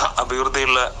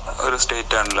അഭിവൃദ്ധിയുള്ള ഒരു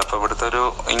സ്റ്റേറ്റ് ആണല്ലോ, അപ്പോൾ ഇവിടുത്തെ ഒരു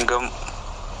ഇൻകം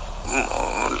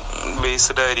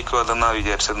ബേസ്ഡ് ആയിരിക്കും അതെന്നാണ്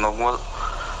വിചാരിച്ചത്. നോക്കുമ്പോൾ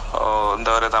എന്താ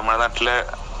പറയുക, തമിഴ്നാട്ടിലെ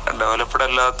ഡെവലപ്ഡ്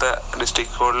അല്ലാത്ത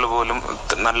ഡിസ്ട്രിക്റ്റുകളിൽ പോലും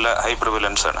നല്ല ഹൈ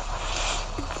പ്രിവലൻസ് ആണ്.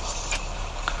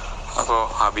 അപ്പോൾ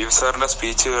ഹബീബ് സാറിൻ്റെ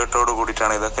സ്പീച്ച് കേട്ടോട്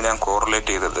കൂടിയിട്ടാണ് ഇതൊക്കെ ഞാൻ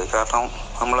കോറിലേറ്റ് ചെയ്തത്. കാരണം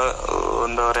നമ്മൾ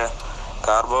എന്താ പറയുക,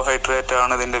 കാർബോഹൈഡ്രേറ്റ്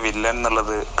ആണ് ഇതിൻ്റെ വില്ലൻ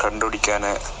എന്നുള്ളത് കണ്ടുപിടിക്കാൻ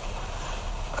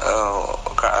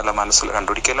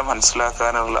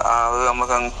മനസ്സിലാക്കാനുള്ള അത്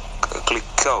നമുക്ക്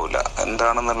ക്ലിക്ക് ആവില്ല,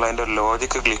 എന്താണെന്നുള്ളതിൻ്റെ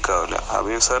ലോജിക്ക് ക്ലിക്ക് ആവില്ല.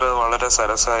 ഹബീബ് സാർ വളരെ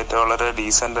സരസമായിട്ട് വളരെ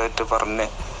ഡീസൻ്റ് ആയിട്ട് പറഞ്ഞ്,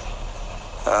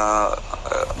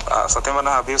 സത്യം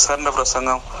പറഞ്ഞാൽ ഹബീബ് സാറിൻ്റെ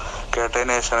പ്രസംഗം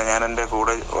കേട്ടതിന് ശേഷമാണ് ഞാൻ എൻ്റെ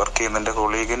കൂടെ വർക്ക് ചെയ്യുന്ന എൻ്റെ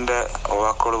കൊളീഗിൻ്റെ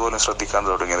വാക്കുകൾ പോലും ശ്രദ്ധിക്കാൻ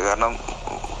തുടങ്ങിയത്. കാരണം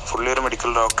പുള്ളി ഒരു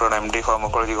മെഡിക്കൽ ഡോക്ടറാണ്, MD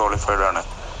ഫാർമക്കോളജി ക്വാളിഫൈഡ് ആണ്.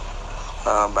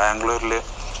 ബാംഗ്ലൂരിൽ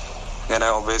ഇങ്ങനെ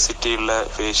ഒബേസിറ്റി ഉള്ള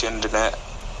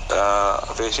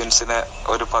പേഷ്യൻസിനെ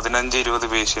ഒരു 15-20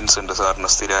 പേഷ്യൻസ് ഉണ്ട് സാറിന്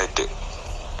സ്ഥിരമായിട്ട്.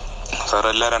 സാർ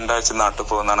എല്ലാ 2 ആഴ്ച നാട്ടിൽ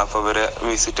പോകുന്നതാണ്, അപ്പോൾ ഇവരെ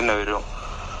വിസിറ്റിന് വരും.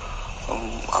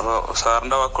 അപ്പോൾ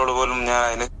സാറിൻ്റെ വാക്കുകൾ പോലും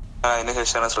ഞാൻ അതിന്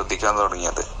ശേഷമാണ് ശ്രദ്ധിക്കാൻ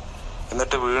തുടങ്ങിയത്.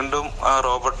 എന്നിട്ട് വീണ്ടും ആ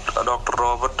ഡോക്ടർ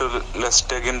റോബർട്ട്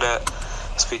ലെസ്റ്റഗിൻ്റെ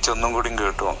സ്പീച്ച് ഒന്നും കൂടി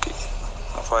കേട്ടു നോക്കി.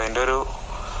 അപ്പോൾ അതിൻ്റെ ഒരു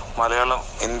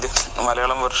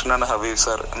മലയാളം വെർഷനാണ് ഹബീബ്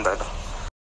സാർ. എന്തായാലും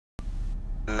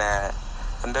പിന്നെ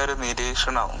എൻ്റെ ഒരു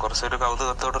നിരീക്ഷണം, കുറച്ചൊരു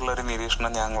കൗതുകത്തോടുള്ള ഒരു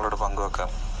നിരീക്ഷണം ഞങ്ങളോട് പങ്കുവെക്കാം.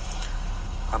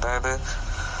 അതായത്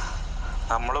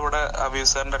നമ്മളിവിടെ ഹബീബ്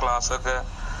സാറിൻ്റെ ക്ലാസ്സൊക്കെ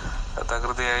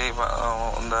തകൃതിയായി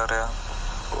എന്താ പറയുക,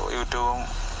 യൂട്യൂബും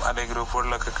അല്ലെങ്കിൽ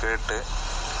ഗ്രൂപ്പുകളിലൊക്കെ കേട്ട്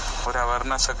ഒരു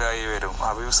അവയർനെസ് ഒക്കെ ആയി വരും.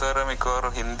 ഹബീബ് സാറ്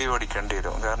മിക്കവാറും ഹിന്ദി പഠിക്കേണ്ടി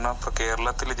വരും. കാരണം ഇപ്പോൾ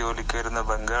കേരളത്തിൽ ജോലിക്ക് വരുന്ന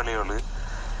ബംഗാളികൾ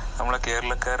നമ്മളെ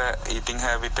കേരളക്കാരെ ഈറ്റിംഗ്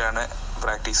ഹാബിറ്റാണ്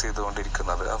പ്രാക്ടീസ്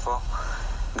ചെയ്തുകൊണ്ടിരിക്കുന്നത്. അപ്പോൾ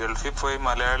ഗൾഫിൽ പോയി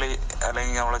മലയാളി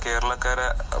അല്ലെങ്കിൽ നമ്മളെ കേരളക്കാരെ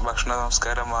ഭക്ഷണ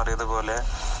സംസ്കാരം മാറിയതുപോലെ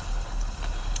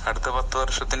അടുത്ത 10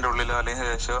 വർഷത്തിൻ്റെ ഉള്ളിലോ അല്ലെങ്കിൽ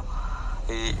ശേഷം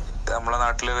ഈ നമ്മളെ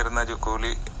നാട്ടിൽ വരുന്ന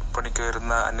കൂലി പണിക്ക്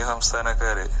വരുന്ന അന്യ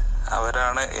സംസ്ഥാനക്കാർ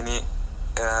അവരാണ് ഇനി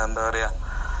എന്താ പറയുക,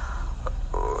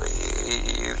 ഈ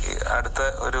അടുത്ത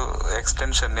ഒരു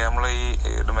എക്സ്റ്റൻഷൻ നമ്മൾ ഈ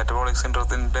മെറ്റബോളിക്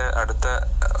സിൻഡ്രോത്തിന്റെ അടുത്ത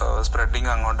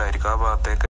സ്പ്രെഡിങ് അങ്ങോട്ടായിരിക്കും, ആ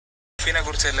ഭാഗത്തേക്ക്. കോഫിനെ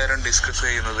കുറിച്ച് എല്ലാവരും ഡിസ്കസ്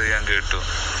ചെയ്യുന്നത് ഞാൻ കേട്ടു.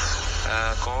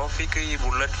 കോഫിക്ക് ഈ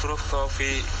bullet proof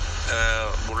coffee,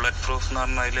 bullet proof എന്ന്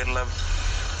പറഞ്ഞാൽ അതിലുള്ള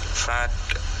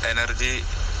fat energy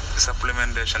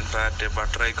supplementation, fat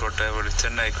butter ആയിക്കോട്ടെ,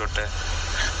 വെളിച്ചെണ്ണ ആയിക്കോട്ടെ,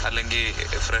 അല്ലെങ്കിൽ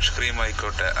ഫ്രഷ് ക്രീം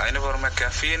ആയിക്കോട്ടെ, അതിന് പുറമെ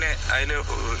കഫീന് അതിൽ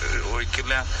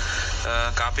ഒഴിക്കില്ല.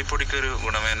 കാപ്പിപ്പൊടിക്കൊരു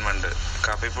ഗുണമേന്മയുണ്ട്.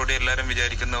 കാപ്പിപ്പൊടി എല്ലാവരും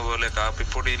വിചാരിക്കുന്ന പോലെ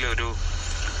കാപ്പിപ്പൊടിയിൽ ഒരു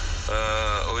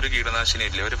കീടനാശിനി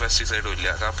ഇല്ല, ഒരു പെസ്റ്റിസൈഡും ഇല്ല.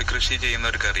 കാപ്പി കൃഷി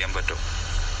ചെയ്യുന്നവർക്ക് അറിയാൻ പറ്റും.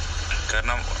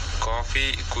 കാരണം കോഫി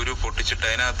കുരു പൊട്ടിച്ചിട്ട്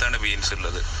അതിനകത്താണ് ബീൻസ്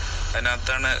ഉള്ളത്,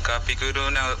 അതിനകത്താണ് കാപ്പി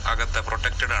കുരുവിന് അകത്ത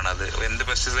പ്രൊട്ടക്റ്റഡ് ആണ്. അത് എന്ത്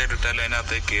പെസ്റ്റിസൈഡ് ഇട്ടാലും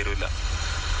അതിനകത്തേക്ക് കയറില്ല.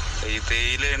 ഈ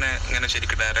തേയിലാണ് ഇങ്ങനെ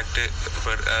ശരിക്കും ഡയറക്റ്റ്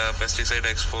പെസ്റ്റിസൈഡ്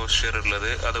എക്സ്പോഷർ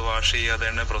ഉള്ളത്. അത് വാഷ്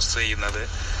ചെയ്യാതെയാണ് പ്രോസസ് ചെയ്യുന്നത്.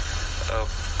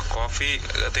 കോഫി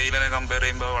തേയിലിനെ കമ്പയർ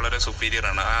ചെയ്യുമ്പോൾ വളരെ സുപ്പീരിയർ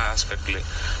ആണ് ആ ആസ്പെക്റ്റിൽ.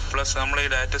 പ്ലസ് നമ്മൾ ഈ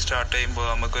ഡയറ്റ് സ്റ്റാർട്ട് ചെയ്യുമ്പോൾ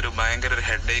നമുക്കൊരു ഭയങ്കര ഒരു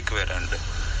ഹെഡ് ഏക്ക് വരാനുണ്ട്.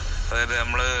 അതായത്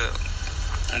നമ്മൾ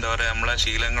എന്താ പറയുക, നമ്മളെ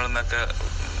ശീലങ്ങളിൽ നിന്നൊക്കെ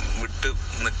വിട്ട്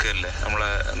നിൽക്കുകയല്ലേ, നമ്മളെ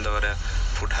എന്താ പറയുക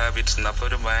ഫുഡ് ഹാബിറ്റ്സ്. അപ്പോൾ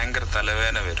ഒരു ഭയങ്കര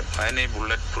തലവേദന വരും. അതിന് ഈ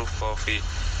ബുള്ളറ്റ് പ്രൂഫ് കോഫി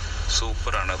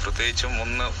സൂപ്പറാണ്. പ്രത്യേകിച്ചും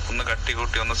ഒന്ന് കട്ടി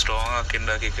കൂട്ടി ഒന്ന് സ്ട്രോങ് ആക്കി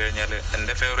ഉണ്ടാക്കി കഴിഞ്ഞാൽ,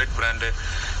 എൻ്റെ ഫേവറേറ്റ് ബ്രാൻഡ്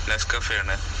നെസ്കഫെ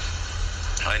ആണ്.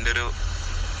 അതിൻ്റെ ഒരു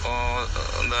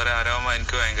എന്താ പറയുക അരോമ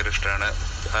എനിക്ക് ഭയങ്കര ഇഷ്ടമാണ്.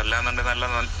 അല്ലാന്നുണ്ടെങ്കിൽ നല്ല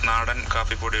നാടൻ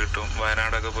കാപ്പിപ്പൊടി കിട്ടും.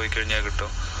 വയനാടൊക്കെ പോയി കഴിഞ്ഞാൽ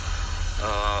കിട്ടും.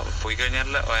 പോയി കഴിഞ്ഞാൽ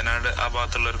വയനാട് ആ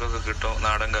ഭാഗത്തുള്ളവർക്കൊക്കെ കിട്ടും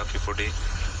നാടൻ കാപ്പിപ്പൊടി.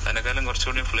 അതിനേക്കാളും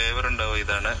കുറച്ചുകൂടി ഫ്ലേവർ ഉണ്ടാവും.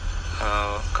 ഇതാണ്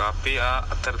കാപ്പി ആ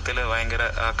അത്തരത്തിൽ ഭയങ്കര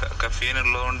കഫീൻ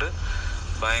ഉള്ളതുകൊണ്ട്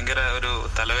ഭയങ്കര ഒരു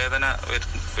തലവേദന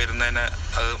വരുന്നതിനെ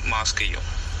അത് മാസ്ക് ചെയ്യും.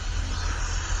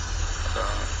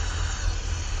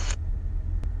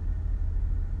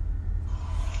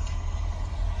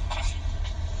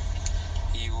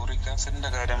 ഈ യൂറിക് ആസിഡിന്റെ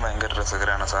കാര്യം ഭയങ്കര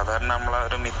രസകരമാണ്. സാധാരണ നമ്മളെ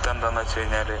ഒരു മിത്ത് എന്താന്ന് വെച്ച്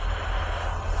കഴിഞ്ഞാല്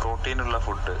പ്രോട്ടീനുള്ള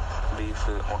ഫുഡ്,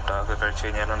 ബീഫ്, മുട്ട ഒക്കെ കഴിച്ചു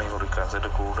കഴിഞ്ഞാലാണ് യൂറിക് ആസിഡ്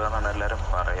കൂടുക എന്നാണ് എല്ലാവരും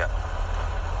പറയാ.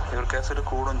 യൂറിക് ആസിഡ്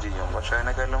കൂടും ചെയ്യും, പക്ഷെ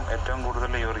അതിനേക്കാളും ഏറ്റവും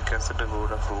കൂടുതൽ യൂറിക് ആസിഡ്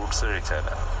കൂടെ ഫ്രൂട്ട്സ്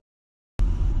കഴിച്ചാലാണ്.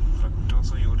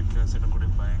 ഫ്രക്ടോസും യൂറിക് ആസിഡും കൂടി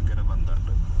ഭയങ്കര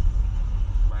ബന്ധമുണ്ട്.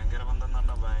 ഭയങ്കര ബന്ധം എന്ന്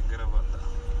പറഞ്ഞാൽ ഭയങ്കര ബന്ധം.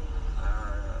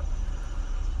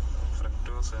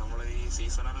 ഫ്രക്ടോസ്. നമ്മൾ ഈ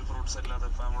സീസണൽ ഫ്രൂട്ട്സ് അല്ലാതെ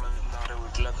ഇപ്പം നമ്മൾ എന്താ പറയുക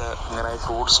വീട്ടിലൊക്കെ ഇങ്ങനെ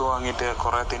ഫ്രൂട്ട്സ് വാങ്ങിയിട്ട്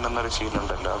കുറേ തിന്നുന്നൊരു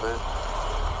ശീലമുണ്ടല്ലോ. അത്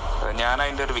ഞാൻ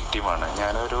അതിൻ്റെ ഒരു വിക്റ്റിമാണ്.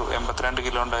 ഞാനൊരു 82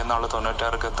 കിലോ ഉണ്ടായിരുന്ന ആൾ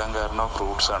 96 എത്താൻ കാരണം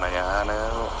ഫ്രൂട്ട്സാണ്. ഞാൻ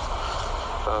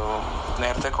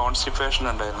നേരത്തെ കോൺസ്റ്റിപ്പേഷൻ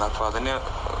ഉണ്ടായിരുന്നു. അപ്പോൾ അതിന്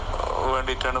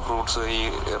വേണ്ടിയിട്ടാണ് ഫ്രൂട്ട്സ് ഈ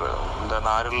എന്താ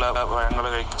നാരുള്ള പഴങ്ങൾ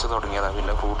കഴിച്ചു തുടങ്ങിയതാണ്.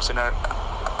 പിന്നെ ഫ്രൂട്ട്സിന്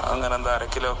അങ്ങനെ എന്താ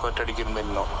 1/2 കിലോ ഒക്കെ ഒറ്റയടിക്കും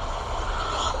തിന്നോ.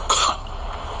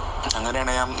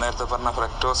 അങ്ങനെയാണ് ഞാൻ നേരത്തെ പറഞ്ഞ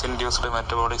ഫ്രക്ടോസ് ഇൻഡ്യൂസ്ഡ്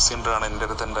മെറ്റബോളിക് സിൻഡ്രോം ആണ് എൻ്റെ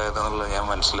അടുത്ത് ഉണ്ടായതെന്നുള്ളത് ഞാൻ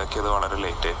മനസ്സിലാക്കിയത് വളരെ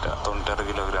ലേറ്റ് ആയിട്ടാണ്. 96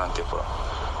 കിലോഗ്രാം എത്തിയപ്പോൾ.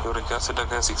 യൂറിക് ആസിഡ്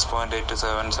ഒക്കെ 6.8,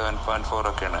 7, 7.4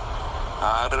 ഒക്കെയാണ്.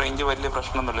 ആ ഒരു റേഞ്ച് വലിയ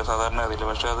പ്രശ്നമൊന്നുമില്ല സാധാരണ ഇതിൽ.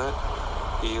 പക്ഷെ അത്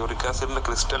ഈ യൂറിക് ആസിഡിൻ്റെ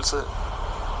ക്രിസ്റ്റൽസ്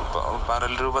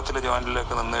പരൽ രൂപത്തിൽ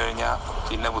ജോയിൻറ്റിലൊക്കെ നിന്ന് കഴിഞ്ഞാൽ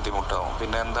പിന്നെ ബുദ്ധിമുട്ടാവും.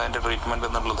 പിന്നെ എന്താ അതിൻ്റെ ട്രീറ്റ്മെൻറ്റ്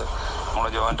എന്നുള്ളത്,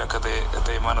 നമ്മുടെ ജോയിൻ്റൊക്കെ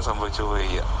തേയ്മാനം സംഭവിച്ചു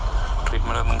പോയി.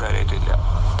 ട്രീറ്റ്മെൻ്റ് ഒന്നും കാര്യമായിട്ടില്ല.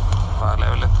 അപ്പോൾ ആ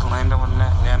ലെവലെത്തുന്നതിൻ്റെ മുന്നേ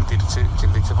ഞാൻ തിരിച്ച്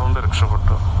ചിന്തിച്ചതുകൊണ്ട്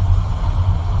രക്ഷപ്പെട്ടു.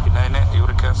 പിന്നെ അതിന്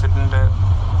യൂറിക് ആസിഡിൻ്റെ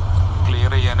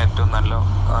ക്ലിയർ ചെയ്യാൻ ഏറ്റവും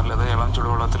നല്ലത് ഇളം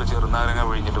ചുടുവെള്ളത്തിൽ ചെറുനാരങ്ങ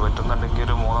പിഴിഞ്ഞിട്ട്, പറ്റുന്നുണ്ടെങ്കിൽ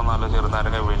ഒരു 3-4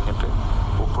 ചെറുനാരങ്ങ പിഴിഞ്ഞിട്ട്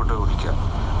ഉപ്പിട്ട് കുടിക്കുക.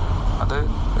 അത്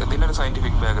ഇതിനൊരു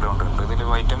സയൻറ്റിഫിക് ബാക്ക്ഗ്രൗണ്ട് ഉണ്ട്. ഇതിൽ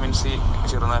വൈറ്റമിൻ സി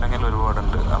ചെറുനാരങ്ങയിൽ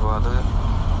ഒരുപാടുണ്ട്. അപ്പോൾ അത്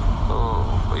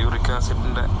യൂറിക്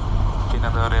ആസിഡിൻ്റെ പിന്നെ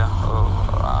എന്താ പറയുക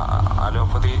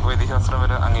അലോപ്പതി വൈദ്യശാസ്ത്രം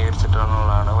വരെ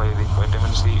അംഗീകരിച്ചിട്ടുള്ളതാണ്.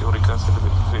 വൈറ്റമിൻ സി യൂറിക്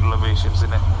ആസിഡ് ഉള്ള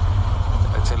പേഷ്യൻസിന്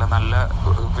ചില നല്ല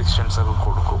ഫിക്ഷൻസ് ഒക്കെ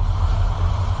കൊടുക്കും.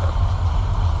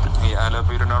 ഈ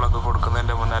ആലോപീരിനോളൊക്കെ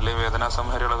കൊടുക്കുന്നതിൻ്റെ മുന്നേ അല്ലെങ്കിൽ വേദനാ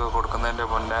സംഹാരികളൊക്കെ കൊടുക്കുന്നതിൻ്റെ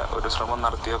മുന്നേ ഒരു ശ്രമം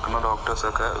നടത്തി വെക്കുന്ന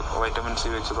ഡോക്ടേഴ്സൊക്കെ വൈറ്റമിൻ സി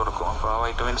വെച്ച് കൊടുക്കും. അപ്പോൾ ആ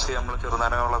വൈറ്റമിൻ സി നമ്മൾ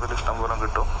ചെറുനാരങ്ങ വെള്ളത്തിൽ ഇഷ്ടംപോലെ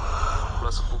കിട്ടും.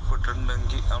 പ്ലസ്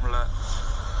ഉപ്പിട്ടുണ്ടെങ്കിൽ നമ്മളെ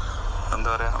എന്താ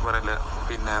പറയുക പറയില്ല,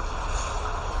 പിന്നെ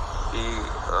ഈ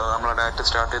നമ്മളെ ഡയറ്റ്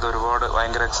സ്റ്റാർട്ട് ചെയ്ത് ഒരുപാട്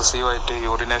ഭയങ്കര എക്സസീവായിട്ട്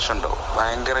യൂറിനേഷൻ ഉണ്ടാവും.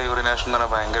 ഭയങ്കര യൂറിനേഷൻ എന്ന്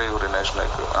പറഞ്ഞാൽ ഭയങ്കര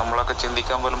യൂറിനേഷനായിരിക്കും. നമ്മളൊക്കെ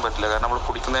ചിന്തിക്കാൻ പോലും പറ്റില്ല. കാരണം നമ്മൾ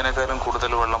കുടിക്കുന്നതിനേക്കാളും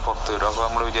കൂടുതൽ വെള്ളം പുറത്ത് വരും. അപ്പോൾ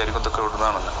നമ്മൾ വിചാരിക്കും ഇതൊക്കെ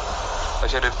ഇവിടുന്നാണെന്ന്.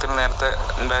 ശരീരത്തിൽ നേരത്തെ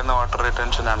ഉണ്ടായിരുന്ന വാട്ടർ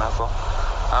റിട്ടൻഷനാണ്. അപ്പോൾ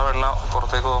ആ വെള്ളം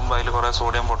പുറത്തേക്ക് പോകുമ്പോൾ അതിൽ കുറേ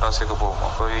സോഡിയം പൊട്ടാസ്യം ഒക്കെ പോകും.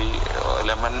 അപ്പോൾ ഈ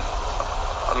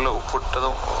ലെമണിൽ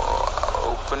ഉപ്പിട്ടതും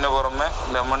ഉപ്പിൻ്റെ പുറമെ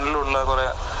ലെമണിലുള്ള കുറേ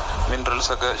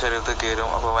മിനറൽസൊക്കെ ശരീരത്തിൽ കയറും.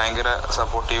 അപ്പോൾ ഭയങ്കര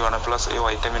സപ്പോർട്ടീവാണ്. പ്ലസ് ഈ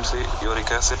വൈറ്റമിൻ സി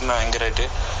യൂറിക് ആസിഡിനെ ഭയങ്കരമായിട്ട്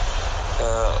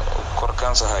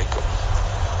കുറക്കാൻ സഹായിക്കും.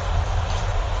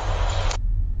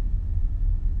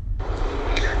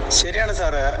 ശരിയാണ്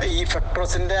സാറ്. ഈ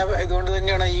ഫ്രക്ടോസിന്റെ ഇതുകൊണ്ട്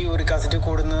തന്നെയാണ് ഈ യൂറിക് ആസിഡ്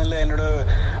കൂടുന്നതിൽ എന്നോട്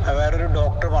വേറൊരു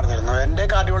ഡോക്ടർ പറഞ്ഞിരുന്നു. എൻ്റെ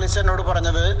കാർഡിയോളജിസ്റ്റ് എന്നോട്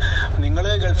പറഞ്ഞത്, നിങ്ങൾ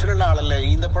ഗൾഫിലുള്ള ആളല്ലേ,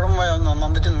 ഈന്തപ്പഴം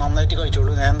നന്നായിട്ട്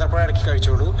കഴിച്ചോളൂ, നേന്ത്രപ്പഴം ഇടയ്ക്ക്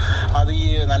കഴിച്ചോളൂ, അത് ഈ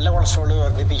നല്ല കൊളസ്ട്രോൾ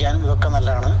വർദ്ധിപ്പിക്കാനും ഇതൊക്കെ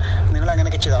നല്ലതാണ്, നിങ്ങൾ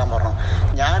അങ്ങനെയൊക്കെ ചെയ്താൽ പറഞ്ഞു.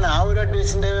 ഞാൻ ആ ഒരു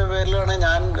അഡ്വൈസിൻ്റെ പേരിലാണ്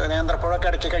ഞാൻ നേന്ത്രപ്പഴമൊക്കെ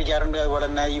ഇടയ്ക്ക് കഴിക്കാറുണ്ട്. അതുപോലെ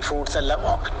തന്നെ ഈ ഫ്രൂട്ട്സ് എല്ലാം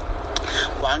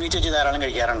വാങ്ങിച്ച് വെച്ച് ധാരാളം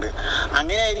കഴിക്കാറുണ്ട്.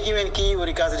 അങ്ങനെയായിരിക്കും എനിക്ക് ഈ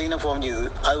യൂറിക് ആസിഡ് ഇങ്ങനെ ഫോം ചെയ്തത്.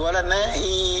 അതുപോലെ തന്നെ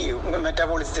ഈ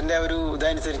മെറ്റാബോളിസത്തിൻ്റെ ഒരു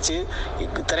ഇതനുസരിച്ച്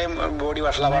ഇത്രയും ബോഡി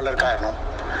വഷളാവാനുള്ള ഒരു കാരണം.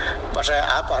 പക്ഷെ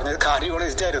ആ പറഞ്ഞത്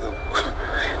കാർഡിയോളജിസ്റ്റ് ആയിരുന്നു.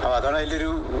 അപ്പോൾ അതാണ് അതിൻ്റെ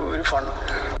ഒരു ഫൺ.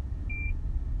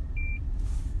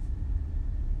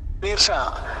 നീർഷ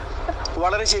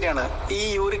വളരെ ശരിയാണ്. ഈ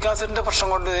യൂറിക് ആസിഡിന്റെ പ്രശ്നം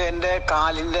കൊണ്ട് എൻ്റെ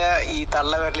കാലിൻ്റെ ഈ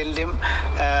തള്ളവിരലിൻ്റെയും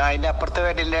അതിൻ്റെ അപ്പുറത്തെ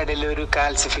വിരലിൻ്റെ ഇടയിൽ ഒരു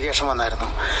കാൽസിഫിക്കേഷൻ വന്നായിരുന്നു.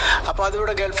 അപ്പോൾ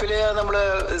അതിവിടെ ഗൾഫിൽ നമ്മൾ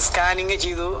സ്കാനിങ്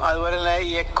ചെയ്തു. അതുപോലെ തന്നെ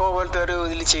ഈ എക്കോ പോലത്തെ ഒരു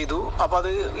ഇതിൽ ചെയ്തു. അപ്പോൾ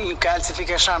അത് ഈ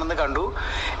കാൽസിഫിക്കേഷൻ ആണെന്ന് കണ്ടു.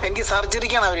 എനിക്ക്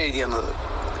സർജറിക്കാണ് അവർ എഴുതി തന്നത്.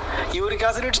 യൂറിക്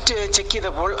ആസിഡ് ചെക്ക്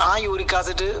ചെയ്തപ്പോൾ ആ യൂറിക്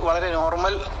ആസിഡ് വളരെ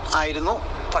നോർമൽ ആയിരുന്നു.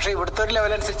 പക്ഷേ ഇവിടുത്തെ ഒരു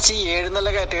ലെവൽ അനുസരിച്ച് 7 എന്നുള്ള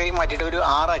കാറ്റഗറി മാറ്റിയിട്ട് ഒരു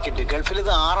 6 ആക്കിയിട്ട്. ഗൾഫിൽ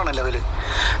ഇത് 6 ലെവല്.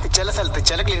 ചില സ്ഥലത്ത്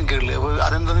ചില ക്ലിനിക്കുകളിൽ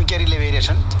അതെന്താണെന്ന് എനിക്കറിയില്ല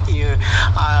വേരിയേഷൻ. ഈ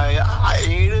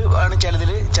 7 ആണ്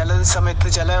ചിലതിൽ. ചില സമയത്ത്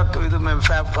ചില ഇത്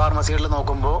ഫാർമസികളിൽ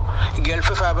നോക്കുമ്പോൾ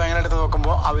ഗൾഫ് ഫാബ് എടുത്ത്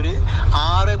നോക്കുമ്പോൾ അവർ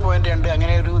 6.2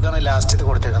 അങ്ങനെ ഒരു ഇതാണ് ലാസ്റ്റ് ഇത്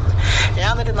കൊടുത്തേക്കുന്നത്.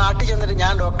 ഞാൻ എന്നിട്ട് നാട്ടിൽ ചെന്നിട്ട്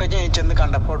ഞാൻ ഡോക്ടറെ ചെന്ന്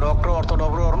കണ്ടപ്പോൾ ഓർത്തോ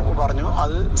ഡോക്ടർ പറഞ്ഞു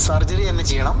അത് സർജറി തന്നെ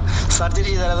ചെയ്യണം, സർജറി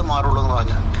ചെയ്താൽ അത് മാറുള്ളൂ എന്ന്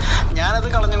പറഞ്ഞു. ഞാനത്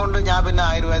കളഞ്ഞുകൊണ്ട് ഞാൻ പിന്നെ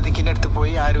ആയുർവേദിക്കിൻ്റെ അടുത്ത്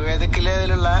പോയി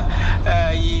ആയുർവേദിക്കിലുള്ള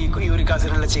ഈ യൂറിക്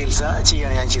ആസിഡുള്ള ചികിത്സ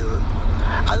ചെയ്യാണ് ഞാൻ ചെയ്തത്.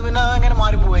 അത് പിന്നെ അങ്ങനെ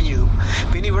മാറിപ്പോവുകയും ചെയ്തു.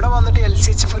 പിന്നെ ഇവിടെ വന്നിട്ട്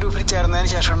LCHF ഗ്രൂപ്പിൽ ചേർന്നതിന്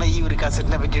ശേഷമാണ് ഈ യൂറിക്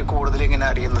ആസിഡിനെ പറ്റി കൂടുതൽ ഇങ്ങനെ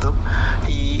അറിയുന്നതും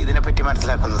ഈ ഇതിനെപ്പറ്റി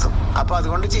മനസ്സിലാക്കുന്നതും. അപ്പോൾ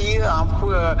അതുകൊണ്ട് ഈ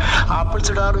ആപ്പിൾ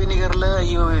സിഡാർ വിനിഗറിൽ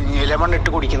ഈ ലെമൺ ഇട്ട്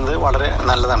കുടിക്കുന്നത് വളരെ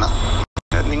നല്ലതാണ്.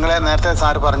 നിങ്ങളെ നേരത്തെ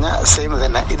സാറ് പറഞ്ഞ സെയിം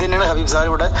തന്നെ. ഇത് തന്നെയാണ് ഹബീബ് സാർ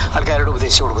ഇവിടെ ആൾക്കാരോട്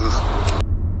ഉപദേശിച്ചു കൊടുക്കുന്നത്.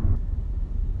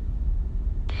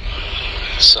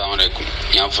 അസ്സലാമു അലൈക്കും.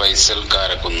 ഞാൻ ഫൈസൽ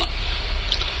കാരക്കുന്ന്.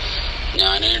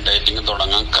 ഞാൻ ഡയറ്റിങ്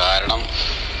തുടങ്ങാൻ കാരണം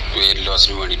വെയിറ്റ്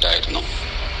ലോസിന് വേണ്ടിയിട്ടായിരുന്നു.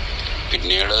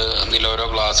 പിന്നീട് ഇതിൽ ഓരോ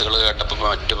ക്ലാസ്സുകൾ കേട്ടപ്പോൾ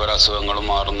മറ്റു പല അസുഖങ്ങളും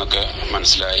മാറുന്നൊക്കെ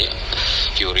മനസ്സിലായി.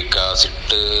 യൂറിക്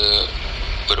ആസിഡ്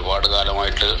ഒരുപാട്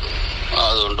കാലമായിട്ട്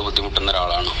അതുകൊണ്ട് ബുദ്ധിമുട്ടുന്ന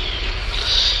ഒരാളാണ്.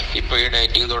 ഇപ്പോൾ ഈ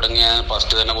ഡയറ്റിങ് തുടങ്ങിയ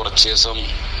ഫസ്റ്റ് തന്നെ കുറച്ച് ദിവസം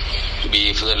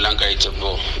ബീഫ് ഇതെല്ലാം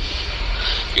കഴിച്ചപ്പോൾ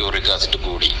യൂറിക് ആസിഡ്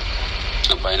കൂടി.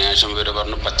 അപ്പം അതിനുശേഷം ഇവർ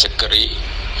പറഞ്ഞു പച്ചക്കറി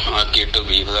ആക്കിയിട്ട്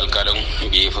ബീഫ് തൽക്കാലം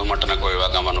ബീഫ് മട്ടനൊക്കെ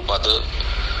ഒഴിവാക്കാൻ പറഞ്ഞു. അപ്പോൾ അത്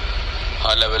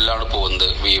ആ ലെവലിലാണ് പോകുന്നത്.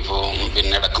 ബീഫും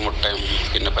പിന്നെ ഇടക്ക് മുട്ടയും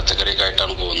പിന്നെ പച്ചക്കറിയൊക്കെ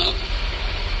ആയിട്ടാണ് പോകുന്നത്.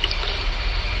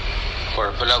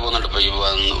 കുഴപ്പമില്ല, പോകുന്നുണ്ട്. ഇപ്പോൾ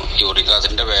യൂറിക്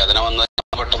ആസിഡിന്റെ വേദന വന്ന്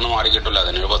പെട്ടെന്ന് മാറി കിട്ടില്ല.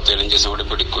 അതിനൊരു 10-15 ദിവസം കൂടി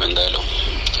പിടിക്കും. എന്തായാലും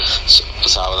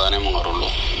സാവധാനം മാറുള്ളൂ.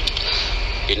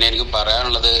 പിന്നെ എനിക്ക്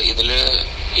പറയാനുള്ളത്, ഇതിൽ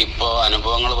ഇപ്പോൾ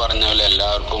അനുഭവങ്ങൾ പറഞ്ഞ പോലെ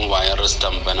എല്ലാവർക്കും വയറ്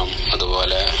സ്തംഭനം,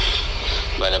 അതുപോലെ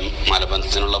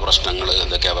മലബന്ധത്തിനുള്ള പ്രശ്നങ്ങൾ,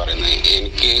 ഇതൊക്കെയാണ് പറയുന്നത്.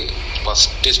 എനിക്ക്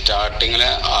ഫസ്റ്റ് സ്റ്റാർട്ടിങ്ങിൽ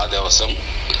ആ ദിവസം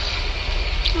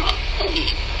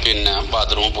പിന്നെ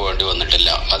ബാത്റൂമിൽ പോകേണ്ടി വന്നിട്ടില്ല.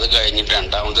 അത് കഴിഞ്ഞിട്ട്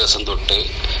 2ാമത്തെ ദിവസം തൊട്ട്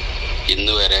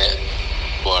ഇന്ന് വരെ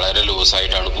വളരെ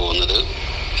ലൂസായിട്ടാണ് പോകുന്നത്.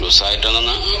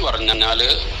 ലൂസായിട്ടെന്ന് പറഞ്ഞാൽ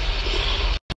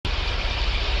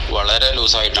വളരെ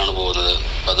ലൂസായിട്ടാണ് പോകുന്നത്.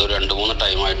 അത് 2-3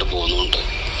 ടൈമായിട്ട് പോകുന്നുണ്ട്.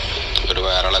 ഒരു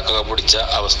വയറിളക്കൊക്കെ പിടിച്ച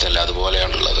അവസ്ഥയല്ല,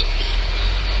 അതുപോലെയാണുള്ളത്.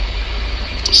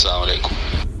 അസ്സലാമു അലൈക്കും.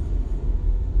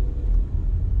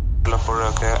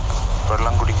 വല്ലപ്പോഴൊക്കെ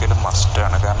വെള്ളം കുടിക്കലും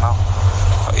മസ്റ്റാണ്. കാരണം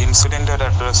ഇൻസുലിൻ്റെ ഒരു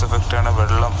അഡ്വേഴ്സ് എഫക്റ്റാണ്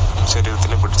വെള്ളം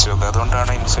ശരീരത്തിൽ പിടിച്ചു വെക്കുക.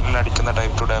 അതുകൊണ്ടാണ് ഇൻസുലിൻ അടിക്കുന്ന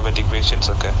ടൈപ്പ് 2 ഡയബറ്റിക് പേഷ്യൻസ്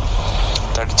ഒക്കെ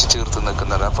തടിച്ച് ചീർത്ത്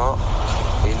നിൽക്കുന്നത്. അപ്പോൾ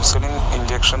ഇൻസുലിൻ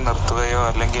ഇഞ്ചക്ഷൻ നിർത്തുകയോ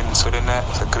അല്ലെങ്കിൽ ഇൻസുലിനെ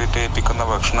സെക്രീറ്റ് ചെയ്യിപ്പിക്കുന്ന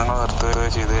ഭക്ഷണങ്ങൾ നിർത്തുകയോ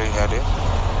ചെയ്തു കഴിഞ്ഞാൽ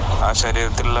ആ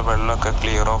ശരീരത്തിലുള്ള വെള്ളമൊക്കെ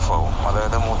ക്ലിയർ ഓഫ് ആവും.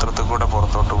 അതായത് മൂത്രത്തിൽ കൂടെ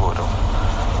പുറത്തോട്ട് പോരും.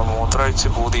 അപ്പോൾ മൂത്രമൊഴിച്ച്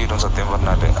പൂതിയിരും സത്യം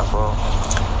പറഞ്ഞാൽ.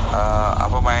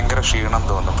 അപ്പോൾ ഭയങ്കര ക്ഷീണം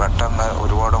തോന്നും. പെട്ടെന്ന്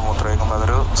ഒരുപാട് മൂത്രമൊഴിക്കുമ്പോൾ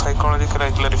അതൊരു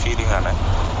സൈക്കോളജിക്കലായിട്ടുള്ളൊരു ഫീലിംഗ് ആണ്.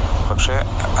 പക്ഷേ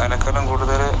അതിനേക്കാളും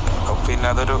കൂടുതൽ പിന്നെ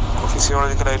അതൊരു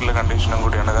ഫിസിയോളജിക്കലായിട്ടുള്ള കണ്ടീഷനും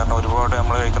കൂടിയാണ്. കാരണം ഒരുപാട്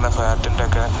നമ്മൾ കഴിക്കുന്ന ഫാറ്റിൻ്റെ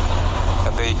ഒക്കെ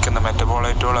ദഹിക്കുന്ന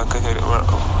മെറ്റബോളൈറ്റുകളൊക്കെ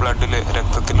ബ്ലഡിൽ,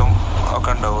 രക്തത്തിലും ഒക്കെ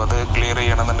ഉണ്ടാവും. അത് ക്ലിയർ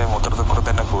ചെയ്യണമെന്നുണ്ടെങ്കിൽ മൂത്രത്തിൽ കൂടെ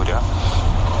തന്നെ പോരുക.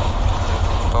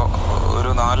 അപ്പോൾ ഒരു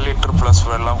 4 ലിറ്റർ പ്ലസ്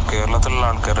വെള്ളം കേരളത്തിലുള്ള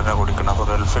ആൾക്കാർ തന്നെ കുടിക്കണം. അപ്പോൾ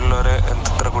ഗൾഫിലുള്ളവരെ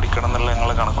എത്ര കുടിക്കണം എന്നുള്ള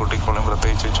ഞങ്ങൾ കണക്കൂട്ടിക്കോളും.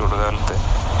 പ്രത്യേകിച്ച് ചൂടുകാലത്ത്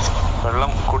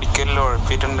വെള്ളം കുടിക്കലിൽ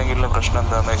ഉഴപ്പിയിട്ടുണ്ടെങ്കിലുള്ള പ്രശ്നം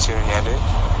എന്താണെന്ന് വെച്ച് കഴിഞ്ഞാൽ,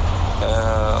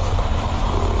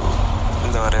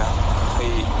 എന്താ പറയുക, ഈ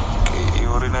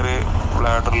യൂറിനറി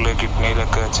ബ്ലാഡറിൽ,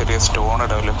 കിഡ്നിയിലൊക്കെ ചെറിയ സ്റ്റോൺ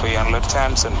ഡെവലപ്പ് ചെയ്യാനുള്ളൊരു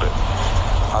ചാൻസ് ഉണ്ട്.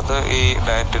 അത് ഈ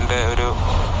ഡയറ്റിൻ്റെ ഒരു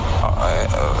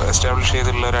എസ്റ്റാബ്ലിഷ്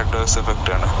ചെയ്തിട്ടുള്ള ഒരു അഡ്വേഴ്സ്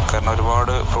എഫക്റ്റ് ആണ്. കാരണം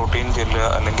ഒരുപാട് പ്രോട്ടീൻ ചെല്ലുക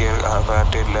അല്ലെങ്കിൽ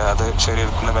ഫാറ്റ് ചെല്ലുക, അത്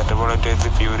ശരീരത്തിന് മെറ്റബോളൈറ്റ് ആയിട്ട്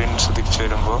പ്യൂരിൻസ് തിരിച്ചു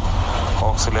വരുമ്പോൾ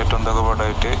ഓക്സിലേറ്റ് എന്തൊക്കെ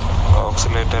പാടായിട്ട്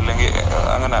ഓക്സിലേറ്റ് അല്ലെങ്കിൽ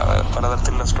അങ്ങനെ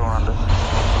പലതരത്തിലുള്ള സ്റ്റോൺ ഉണ്ട്.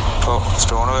 അപ്പോൾ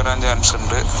സ്റ്റോൺ വരാൻ ചാൻസ്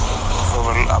ഉണ്ട്.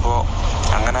 അപ്പോൾ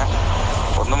അങ്ങനെ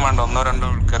ഒന്നും വേണ്ട, 1-2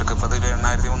 ആൾക്കാർക്ക്, ഇപ്പോൾ അതിൽ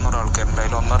 8300 ആൾക്കാരുണ്ട്,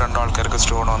 അതിൽ 1-2 ആൾക്കാർക്ക്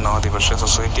സ്റ്റോൺ വന്നാൽ മതി. പക്ഷേ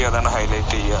സൊസൈറ്റി അതാണ്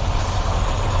ഹൈലൈറ്റ് ചെയ്യുക.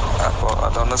 അപ്പോൾ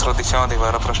അതൊന്ന് ശ്രദ്ധിച്ചാൽ മതി,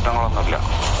 വേറെ പ്രശ്നങ്ങളൊന്നുമില്ല.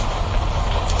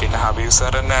 പിന്നെ ഹബീബ്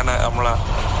സാർ തന്നെയാണ് നമ്മളെ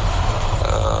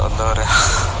എന്താ പറയുക,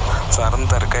 സാറൊന്ന്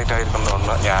തിരക്കായിട്ടായിരിക്കും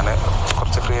തോന്നുന്നു. ഞാൻ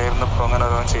കുറച്ച് ഫ്രീ ആയിരുന്നപ്പോൾ അങ്ങനെ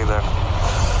ഓരോന്ന് ചെയ്തതാണ്.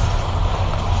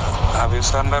 ഹബീബ്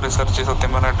സാറിൻ്റെ റിസർച്ച്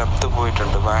സത്യം പറഞ്ഞാൽ ഡെപ്ത്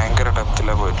പോയിട്ടുണ്ട്, ഭയങ്കര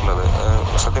ഡെപ്തിലാണ് പോയിട്ടുള്ളത്.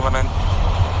 സത്യം പറഞ്ഞാൽ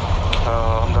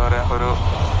എന്താ പറയുക,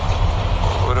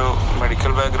 ഒരു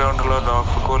മെഡിക്കൽ ബാക്ക്ഗ്രൗണ്ടുള്ള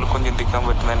ഡോക്ടർക്ക് പോലും ചിന്തിക്കാൻ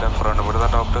പറ്റുന്നതിൻ്റെ അപ്പുറമാണ്. ഇവിടുത്തെ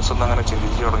ഡോക്ടേഴ്സൊന്നും അങ്ങനെ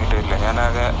ചിന്തിച്ച് തുടങ്ങിയിട്ടില്ല.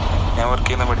 ഞാൻ വർക്ക്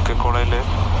ചെയ്യുന്ന മെഡിക്കൽ കോളേജിൽ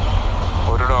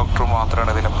ഒരു ഡോക്ടർ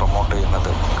മാത്രമാണ് ഇതിനെ പ്രൊമോട്ട്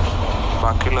ചെയ്യുന്നത്.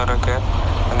 ബാക്കിയുള്ളവരൊക്കെ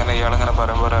അങ്ങനെ ഇയാളിങ്ങനെ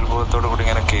പറയുമ്പോൾ ഒരു അത്ഭുതത്തോടു കൂടി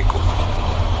ഇങ്ങനെ കേൾക്കും.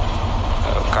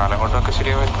 കാലം കൊണ്ടൊക്കെ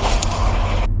ശരിയായിരിക്കും.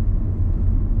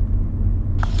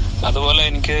 അതുപോലെ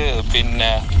എനിക്ക്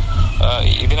പിന്നെ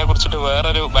ഇതിനെ കുറിച്ചിട്ട്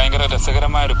വേറൊരു ഭയങ്കര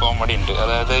രസകരമായ ഒരു കോമഡി ഉണ്ട്.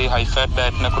 അതായത് ഈ ഹൈ ഫാറ്റ്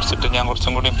ഡയറ്റിനെ കുറിച്ചിട്ട് ഞാൻ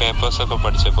കുറച്ചും കൂടി പേപ്പേഴ്സൊക്കെ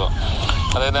പഠിച്ചപ്പോൾ,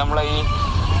 അതായത് നമ്മളെ ഈ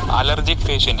അലർജിക്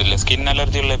പേഷ്യൻ്റ് ഇല്ലേ, സ്കിൻ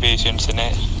അലർജി ഉള്ള പേഷ്യൻസിന്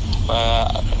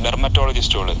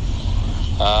ഡെർമറ്റോളജിസ്റ്റുകൾ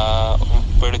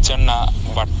വെളിച്ചെണ്ണ,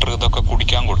 ബട്ടർ ഇതൊക്കെ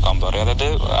കുടിക്കാൻ കൊടുക്കാൻ പറയും. അതായത്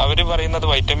അവർ പറയുന്നത്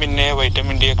വൈറ്റമിൻ എ,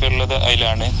 വൈറ്റമിൻ ഡി ഒക്കെ ഉള്ളത്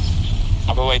അതിലാണ്.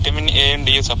 അപ്പോൾ വൈറ്റമിൻ എയും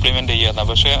ഡിയും സപ്ലിമെന്റ് ചെയ്യാന്ന.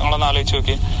 പക്ഷെ നമ്മളൊന്ന് ആലോചിച്ച്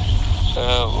നോക്കി,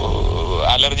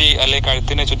 അലർജി അല്ലെങ്കിൽ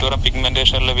കഴുത്തിന് ചുറ്റോറം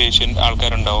പിഗ്മെന്റേഷൻ ഉള്ള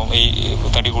ആൾക്കാരുണ്ടാവും ഈ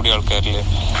തടി കൂടിയ ആൾക്കാരിൽ.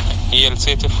 ഈ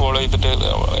LCHF ഫോളോ ചെയ്തിട്ട്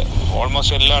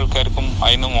ഓൾമോസ്റ്റ് എല്ലാ ആൾക്കാർക്കും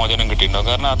അതിന് മോചനം കിട്ടിയിട്ടുണ്ടാവും.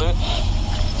 കാരണം അത്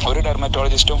ഒരു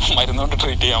ഡെർമറ്റോളജിസ്റ്റും മരുന്നുകൊണ്ട്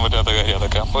ട്രീറ്റ് ചെയ്യാൻ പറ്റാത്ത കാര്യം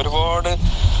അതൊക്കെ. അപ്പോൾ ഒരുപാട്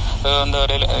എന്താ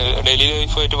പറയുക, ഡെയിലി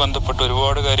ലൈഫുമായിട്ട് ബന്ധപ്പെട്ട്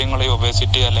ഒരുപാട് കാര്യങ്ങൾ ഈ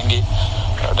ഒബേസിറ്റി അല്ലെങ്കിൽ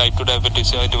ടൈപ്പ് 2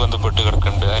 ഡയബറ്റീസുമായിട്ട് ബന്ധപ്പെട്ട്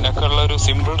കിടക്കുന്നുണ്ട്. അതിനൊക്കെ ഉള്ള ഒരു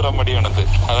സിമ്പിൾ റെമഡിയാണിത്.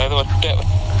 അതായത്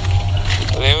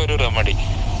ഒരേ ഒരു റെമഡി.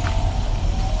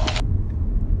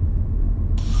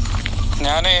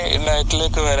 ഞാൻ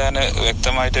ഡയറ്റിലേക്ക് വരാൻ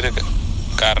വ്യക്തമായിട്ടൊരു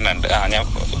കാരണമുണ്ട്. ഞാൻ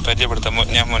പരിചയപ്പെടുത്താം.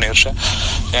 ഞാൻ മുനീർ ഷാ.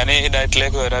 ഞാൻ ഈ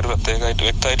ഡയറ്റിലേക്ക് വരാൻ ഒരു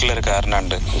വ്യക്തമായിട്ടുള്ളൊരു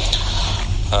കാരണമുണ്ട്.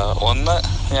 ഒന്ന്,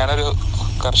 ഞാനൊരു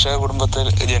കർഷക കുടുംബത്തിൽ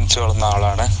ജനിച്ചു വളർന്ന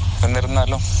ആളാണ്.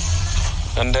 എന്നിരുന്നാലും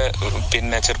എൻ്റെ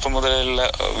പിന്നെ ചെറുപ്പം മുതലുള്ള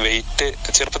വെയിറ്റ്,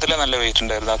 ചെറുപ്പത്തിലെ നല്ല വെയിറ്റ്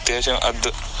ഉണ്ടായിരുന്നു. അത്യാവശ്യം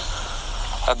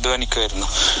അധ്വാനിക്കുമായിരുന്നു.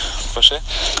 പക്ഷെ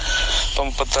ഇപ്പം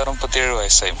 36-37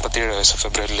 വയസ്സായി. 37 വയസ്സ്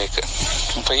ഫെബ്രുവരിയിലേക്ക്.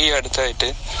 അപ്പം ഈ അടുത്തായിട്ട്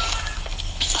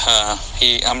ഈ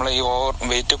നമ്മളെ ഈ ഓവർ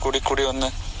വെയിറ്റ് കൂടി ഒന്ന്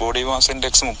ബോഡി മാസ്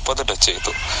ഇൻഡെക്സ് 30 ടച്ച്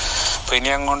ചെയ്തു. അപ്പോൾ ഇനി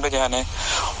അങ്ങോട്ട് ഞാൻ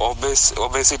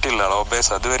ഒബേസിറ്റി ഉള്ള ആളാണ്.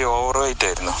 അതുവരെ ഓവർ വെയിറ്റ്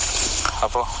ആയിരുന്നു.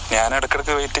 അപ്പോൾ ഞാൻ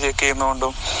ഇടയ്ക്കിടയ്ക്ക് വെയിറ്റ് ചെക്ക്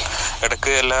ചെയ്യുന്നതുകൊണ്ടും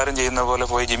ഇടയ്ക്ക് എല്ലാവരും ചെയ്യുന്ന പോലെ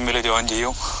പോയി ജിമ്മിൽ ജോയിൻ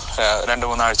ചെയ്യും.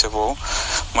 2-3 ആഴ്ച പോവും,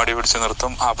 മടി പിടിച്ച്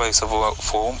നിർത്തും, ആ പൈസ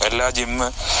പോവും. എല്ലാ ജിമ്മ്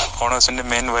ഓണേഴ്സിൻ്റെ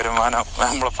മെയിൻ വരുമാനം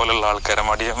നമ്മളെ പോലുള്ള ആൾക്കാരെ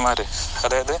മടിയന്മാർ.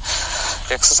 അതായത്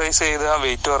എക്സസൈസ് ചെയ്ത് ആ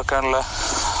വെയിറ്റ് കുറക്കാനുള്ള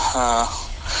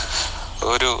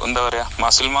ഒരു എന്താ പറയുക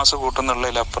മസിൽ മാസ്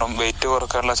കൂട്ടുന്നുള്ളതിലപ്പുറം വെയിറ്റ്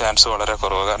കുറക്കാനുള്ള ചാൻസ് വളരെ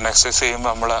കുറവ്. കാരണം എക്സസൈസ്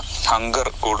ചെയ്യുമ്പോൾ നമ്മളെ ഹങ്കർ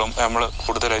കൂടും, നമ്മൾ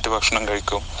കൂടുതലായിട്ട് ഭക്ഷണം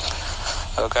കഴിക്കും.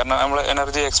 കാരണം നമ്മൾ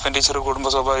എനർജി എക്സ്പെൻഡിച്ചർ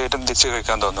കൂടുമ്പോൾ സ്വാഭാവികമായിട്ടും തിരിച്ച്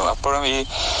കഴിക്കാൻ തോന്നും. അപ്പോഴും ഈ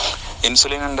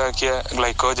ഇൻസുലിൻ ഉണ്ടാക്കിയ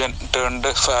ഗ്ലൈക്കോജൻ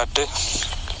ടേൺഡ് ഫാറ്റ്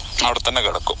അവിടെ തന്നെ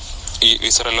കിടക്കും ഈ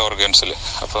വിസറൽ ഓർഗൻസിൽ.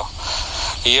 അപ്പോൾ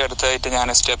ഈ അടുത്തായിട്ട് ഞാൻ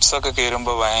സ്റ്റെപ്സൊക്കെ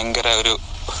കയറുമ്പോൾ ഭയങ്കര ഒരു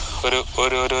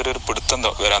പിടുത്തം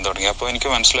വരാൻ തുടങ്ങി. അപ്പോൾ എനിക്ക്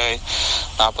മനസ്സിലായി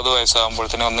 40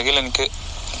 വയസ്സാകുമ്പോഴത്തേനും ഒന്നുകിൽ എനിക്ക്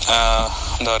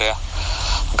എന്താ പറയുക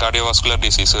കാർഡിയോവാസ്കുലർ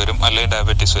ഡിസീസ് വരും, അല്ലെങ്കിൽ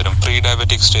ഡയബറ്റീസ് വരും. പ്രീ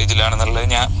ഡയബറ്റിക് സ്റ്റേജിലാണെന്നുള്ളത്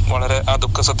ഞാൻ വളരെ ആ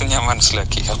ദുഃഖസത്യം ഞാൻ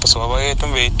മനസ്സിലാക്കി. അപ്പോൾ സ്വാഭാവികമായിട്ടും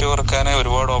വെയിറ്റ് കുറക്കാൻ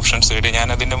ഒരുപാട് ഓപ്ഷൻസ് കിട്ടി. ഞാൻ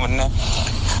അതിൻ്റെ മുന്നേ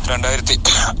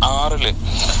 2006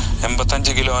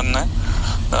 85 കിലോന്ന്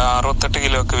 68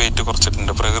 കിലോ ഒക്കെ വെയിറ്റ്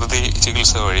കുറച്ചിട്ടുണ്ട് പ്രകൃതി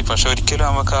ചികിത്സ വഴി. പക്ഷെ ഒരിക്കലും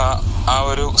നമുക്ക് ആ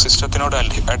ഒരു സിസ്റ്റത്തിനോട്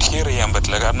അഡ്ഹിയർ ചെയ്യാൻ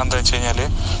പറ്റില്ല. കാരണം എന്താ വെച്ച് കഴിഞ്ഞാൽ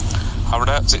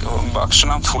അവിടെ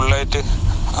ഭക്ഷണം ഫുള്ളായിട്ട്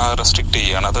റെസ്ട്രിക്റ്റ്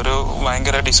ചെയ്യുകയാണ്. അതൊരു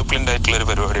ഭയങ്കര ഡിസിപ്ലിൻഡ് ആയിട്ടുള്ളൊരു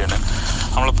പരിപാടിയാണ്.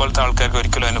 നമ്മളെപ്പോലത്തെ ആൾക്കാർക്ക്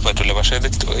ഒരിക്കലും അതിന് പറ്റില്ല. പക്ഷെ ഇത്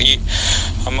ഈ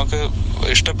നമുക്ക്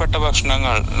ഇഷ്ടപ്പെട്ട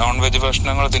ഭക്ഷണങ്ങൾ, നോൺ വെജ്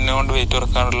ഭക്ഷണങ്ങൾ തിന്നുകൊണ്ട് വെയിറ്റ്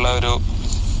കുറക്കാനുള്ള ഒരു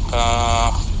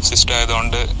സിസ്റ്റം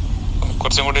ആയതുകൊണ്ട്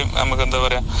കുറച്ചും കൂടി നമുക്ക് എന്താ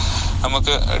പറയുക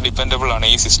നമുക്ക് ഡിപ്പെൻഡബിൾ ആണ്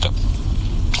ഈ സിസ്റ്റം.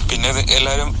 പിന്നെ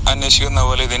എല്ലാവരും അന്വേഷിക്കുന്ന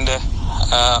പോലെ ഇതിൻ്റെ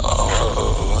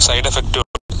സൈഡ് എഫക്റ്റ്,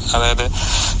 അതായത്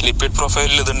ലിപ്പിഡ്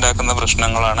പ്രൊഫൈലിൽ ഇതുണ്ടാക്കുന്ന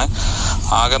പ്രശ്നങ്ങളാണ്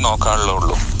ആകെ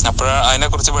നോക്കാനുള്ളൂ.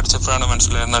 അതിനെക്കുറിച്ച് പഠിച്ചപ്പോഴാണ്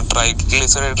മനസ്സിലായിരുന്നത്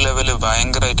ട്രൈഗ്ലിസറൈഡ് ലെവൽ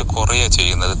ഭയങ്കരമായിട്ട് കുറയുക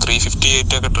ചെയ്യുന്നത്.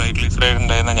 358 ഒക്കെ ട്രൈഗ്ലിസറൈഡ്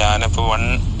ഉണ്ടായിരുന്ന ഞാനിപ്പോൾ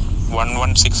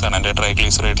 116 ആണ് എൻ്റെ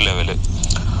ട്രൈഗ്ലിസറൈഡ് ലെവല്.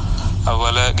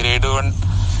 അതുപോലെ ഗ്രേഡ് 1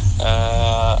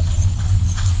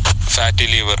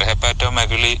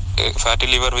 ഫാറ്റി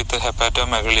ലിവർ വിത്ത്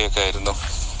ഹെപ്പാറ്റോമെഗലി ഒക്കെ ആയിരുന്നു.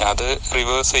 അത്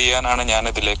റിവേഴ്സ് ചെയ്യാനാണ് ഞാൻ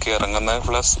ഇതിലേക്ക് ഇറങ്ങുന്നത്.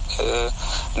 പ്ലസ്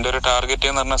എൻ്റെ ഒരു ടാർഗറ്റ്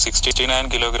എന്ന് പറഞ്ഞാൽ 69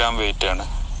 കിലോഗ്രാം വെയിറ്റ് ആണ്.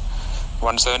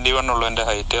 171 ഉള്ളൂ എൻ്റെ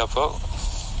ഹൈറ്റ്. അപ്പോൾ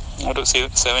ഒരു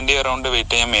 70 അറൗണ്ട്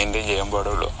വെയിറ്റ് ഞാൻ മെയിൻറ്റെയിൻ ചെയ്യാൻ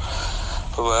പാടുള്ളൂ.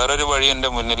 അപ്പോൾ വേറൊരു വഴി എൻ്റെ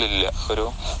മുന്നിലില്ല. ഒരു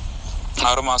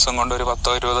 6 മാസം കൊണ്ട് ഒരു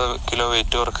 10-20 കിലോ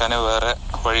വെയിറ്റ് കുറക്കാൻ വേറെ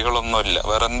വഴികളൊന്നുമില്ല.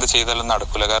 വേറെ എന്ത് ചെയ്താലും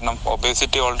നടക്കില്ല. കാരണം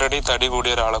ഒബേസിറ്റി ഓൾറെഡി തടി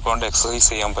കൂടിയ ഒരാളെ കൊണ്ട് എക്സസൈസ്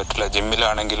ചെയ്യാൻ പറ്റില്ല.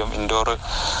 ജിമ്മിലാണെങ്കിലും ഇൻഡോർ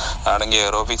ആണെങ്കിൽ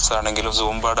എയറോബിക്സ് ആണെങ്കിലും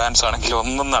സൂംബ ഡാൻസ് ആണെങ്കിലും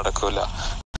ഒന്നും നടക്കില്ല.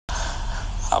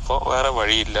 അപ്പോൾ വേറെ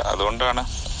വഴിയില്ല. അതുകൊണ്ടാണ്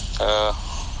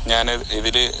ഞാൻ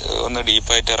ഇതിൽ ഒന്ന്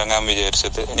ഡീപ്പായിട്ട് ഇറങ്ങാൻ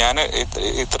വിചാരിച്ചത്. ഞാൻ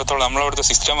ഇത്രത്തോളം നമ്മളവിടുത്തെ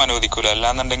സിസ്റ്റം അനുവദിക്കൂല.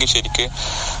 അല്ലാന്നുണ്ടെങ്കിൽ ശരിക്ക്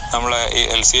നമ്മളെ ഈ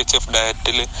LCHF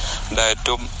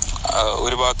ഡയറ്റും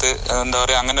ഒരു ഭാഗത്ത് എന്താ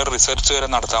പറയുക അങ്ങനെ ഒരു റിസർച്ച് വരെ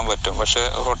നടത്താൻ പറ്റും. പക്ഷെ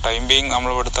ടൈം ബീങ്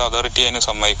നമ്മളിവിടുത്തെ അതോറിറ്റി അതിന്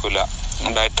സമ്മതിക്കില്ല.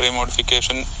 ഡയറ്ററി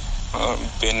മോഡിഫിക്കേഷൻ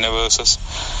പിന്നെ വേഴ്സസ്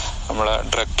നമ്മളെ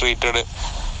ഡ്രഗ് ട്രീറ്റഡ്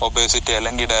ഒബേസിറ്റി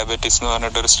അല്ലെങ്കിൽ ഡയബറ്റീസ് എന്ന്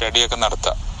പറഞ്ഞിട്ടൊരു സ്റ്റഡിയൊക്കെ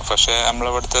നടത്താം. പക്ഷെ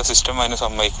നമ്മളിവിടുത്തെ സിസ്റ്റം അതിന്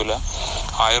സമ്മതിക്കില്ല.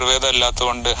 ആയുർവേദം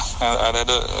അല്ലാത്തതുകൊണ്ട്,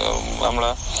 അതായത്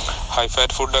നമ്മളെ ഹൈ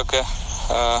ഫാറ്റ് ഫുഡൊക്കെ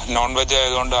നോൺ വെജ്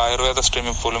ആയതുകൊണ്ട് ആയുർവേദ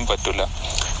സ്ട്രീമിൽ പോലും പറ്റില്ല.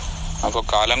 അപ്പോൾ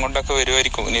കാലം കൊണ്ടൊക്കെ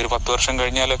വരുമായിരിക്കും. ഇനി ഒരു 10 വർഷം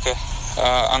കഴിഞ്ഞാലൊക്കെ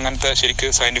അങ്ങനത്തെ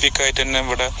ശരിക്കും സയന്റിഫിക് ആയിട്ട് തന്നെ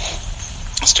ഇവിടെ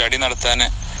സ്റ്റഡി നടത്താൻ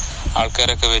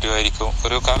ആൾക്കാരൊക്കെ വരുമായിരിക്കും.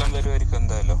 ഒരു കാലം വരുമായിരിക്കും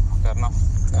എന്തായാലും. കാരണം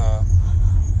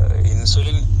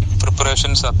ഇൻസുലിൻ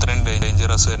പ്രിപ്പറേഷൻസ് അത്രയും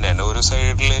ഡേഞ്ചറസ് തന്നെയാണ്. ഒരു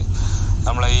സൈഡിൽ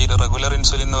നമ്മളെ ഈ റെഗുലർ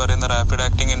ഇൻസുലിൻ എന്ന് പറയുന്ന റാപ്പിഡ്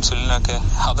ആക്ടിങ് ഇൻസുലിനൊക്കെ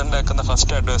അതുണ്ടാക്കുന്ന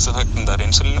ഫസ്റ്റ് അഡ്വേഴ്സ് എഫക്ട് എന്താ പറയുക,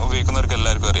 ഇൻസുലിൻ ഉപയോഗിക്കുന്നവർക്ക്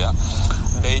എല്ലാവർക്കും അറിയാം,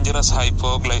 ഡേഞ്ചറസ്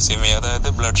ഹൈപ്പോഗ്ലൈസിമിയ. അതായത്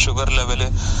ബ്ലഡ് ഷുഗർ ലെവല്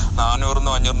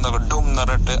 400-500 ഡും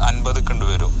നിറട്ട് 50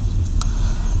 കണ്ടുവരും.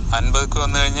 50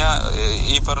 വന്നു കഴിഞ്ഞാൽ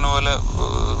ഈ പറഞ്ഞ പോലെ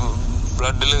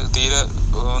ബ്ലഡിൽ തീരെ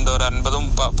എന്താ പറയുക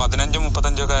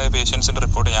 15-35 ഒക്കെ ആയ പേഷ്യൻസിന്റെ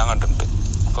റിപ്പോർട്ട് ഞാൻ കണ്ടിട്ടുണ്ട്.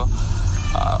 അപ്പോൾ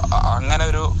അങ്ങനെ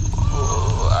ഒരു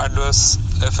അഡ്വേഴ്സ്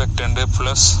എഫക്റ്റ് ഉണ്ട്.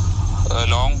 പ്ലസ്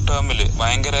ലോങ് ടേമിൽ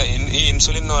ഭയങ്കര ഈ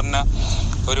ഇൻസുലിൻ എന്ന് പറഞ്ഞാൽ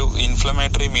ഒരു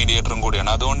ഇൻഫ്ലമേറ്ററി മീഡിയേറ്ററും കൂടിയാണ്.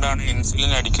 അതുകൊണ്ടാണ്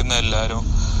ഇൻസുലിൻ അടിക്കുന്ന എല്ലാവരും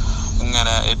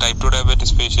ഇങ്ങനെ ടൈപ്പ് 2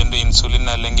 ഡയബറ്റീസ് പേഷ്യന്റ് ഇൻസുലിൻ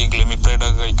അല്ലെങ്കിൽ ഗ്ലിമിപ്രൈഡ്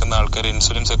ഒക്കെ കഴിക്കുന്ന ആൾക്കാർ,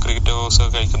 ഇൻസുലിൻ സെക്രീറ്റോസ്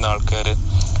ഒക്കെ കഴിക്കുന്ന ആൾക്കാർ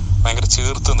ഭയങ്കര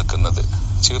ചീർത്ത് നിൽക്കുന്നത്.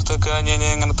 ചീർത്ത് കഴിഞ്ഞ്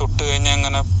കഴിഞ്ഞാൽ ഇങ്ങനെ തൊട്ട് കഴിഞ്ഞാൽ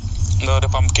ഇങ്ങനെ എന്താ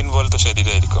പറയുക പംകിൻ പോലത്തെ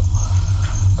ശരീരമായിരിക്കും.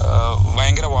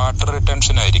 ഭയങ്കര വാട്ടർ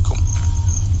റിട്ടൻഷൻ ആയിരിക്കും.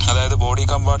 അതായത് ബോഡി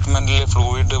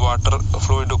കമ്പാർട്ട്മെന്റിൽ വാട്ടർ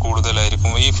ഫ്ലൂയിഡ്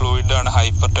കൂടുതലായിരിക്കും. ഈ ഫ്ലൂയിഡാണ്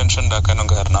ഹൈപ്പർ ടെൻഷൻ ഉണ്ടാക്കാനും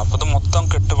കാരണം. അപ്പോൾ അത് മൊത്തം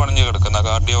കെട്ടുപണിഞ്ഞ് കിടക്കുന്ന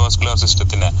കാർഡിയോവാസ്കുലർ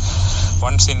സിസ്റ്റത്തിനെ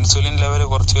വൺസ് ഇൻസുലിൻ ലെവൽ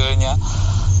കുറച്ച് കഴിഞ്ഞാൽ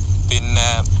പിന്നെ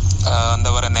എന്താ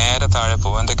പറയുക നേരെ താഴെ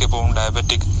പോകും. എന്തൊക്കെ പോകും?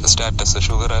 ഡയബറ്റിക് സ്റ്റാറ്റസ്,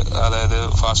 ഷുഗർ, അതായത്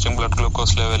ഫാസ്റ്റിംഗ് ബ്ലഡ്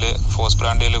ഗ്ലൂക്കോസ് ലെവല്,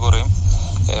 ഫോസ്പ്രാൻഡിയൽ കുറയും,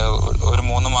 ഒരു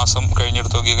 3 മാസം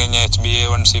കഴിഞ്ഞെടുത്ത് നോക്കി കഴിഞ്ഞാൽ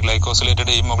HbA1c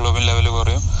ഗ്ലൈക്കോസിലേറ്റഡ് ഹീമോഗ്ലോബിൻ ലെവൽ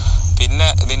കുറയും. പിന്നെ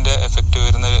ഇതിന്റെ എഫക്റ്റ്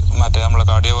വരുന്നത് നമ്മളെ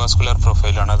കാർഡിയോവാസ്കുലർ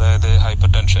പ്രൊഫൈലാണ്. അതായത് ഹൈപ്പർ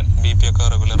ടെൻഷൻ, BP ഒക്കെ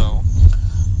റെഗുലർ ആവും.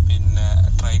 പിന്നെ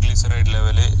ട്രൈഗ്ലിസറൈഡ്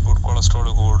ലെവല്, ഗുഡ് കൊളസ്ട്രോൾ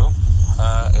കൂടും,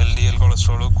 LDL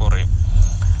കൊളസ്ട്രോൾ കുറയും.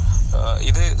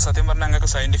 ഇത് സത്യം പറഞ്ഞാൽ ഞങ്ങൾക്ക്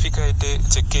സയന്റിഫിക് ആയിട്ട്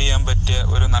ചെക്ക് ചെയ്യാൻ പറ്റിയ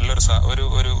ഒരു നല്ലൊരു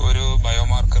ഒരു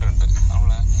ബയോമാർക്കർ ഉണ്ട്.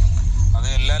 അത്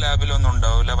എല്ലാ ലാബിലും ഒന്നും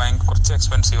ഉണ്ടാവില്ല, കുറച്ച്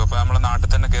എക്സ്പെൻസീവ്. അപ്പോൾ നമ്മളെ നാട്ടിൽ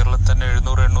തന്നെ കേരളത്തിൽ തന്നെ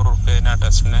 700-800 റുപ്യ ആ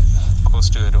ടെസ്റ്റിന്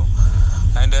കോസ്റ്റ് വരും.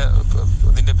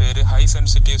 ഇതിന്റെ പേര് high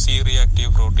sensitive C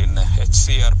reactive protein,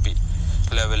 HCRP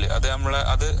level. അത്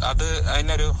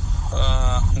അതിനൊരു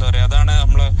എന്താ പറയുക, അതാണ്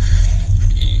നമ്മളെ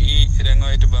ഈ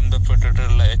രംഗമായിട്ട്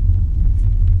ബന്ധപ്പെട്ടിട്ടുള്ള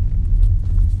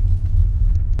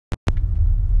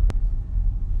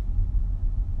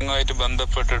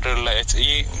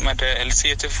ഈ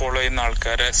LCHF ഫോളോ ചെയ്യുന്ന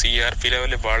ആൾക്കാരെ CRP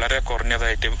ലെവൽ വളരെ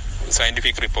കുറഞ്ഞതായിട്ട്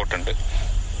സയന്റിഫിക് റിപ്പോർട്ടുണ്ട്.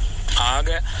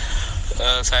 ആകെ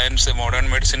സയൻസ് മോഡേൺ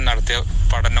മെഡിസിൻ നടത്തിയ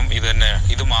പഠനം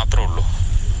ഇത് മാത്രമേ ഉള്ളൂ.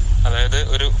 അതായത്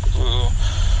ഒരു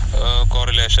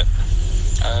കോറിലേഷൻ.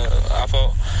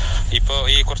 ഇപ്പോൾ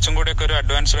ഈ കുറച്ചും കൂടിയൊക്കെ ഒരു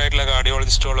അഡ്വാൻസ്ഡ് ആയിട്ടുള്ള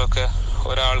കാർഡിയോളജിസ്റ്റുകളൊക്കെ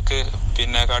ഒരാൾക്ക്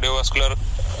പിന്നെ കാർഡിയോവാസ്കുലർ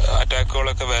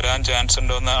അറ്റാക്കുകളൊക്കെ വരാൻ ചാൻസ്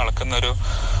ഉണ്ടോ എന്ന് അളക്കുന്ന ഒരു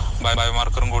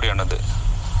ബയോമാർക്കറും കൂടിയാണിത്,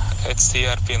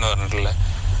 HCRP എന്ന് പറഞ്ഞിട്ടുള്ളത്.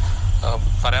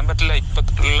 പറയാൻ പറ്റില്ല,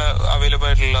 ഇപ്പത്തുള്ള അവൈലബിൾ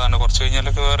ആയിട്ടുള്ളതാണ്. കുറച്ച്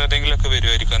കഴിഞ്ഞാലൊക്കെ വേറെ ഏതെങ്കിലുമൊക്കെ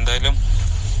വരുമായിരിക്കും. എന്തായാലും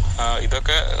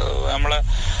ഇതൊക്കെ നമ്മളെ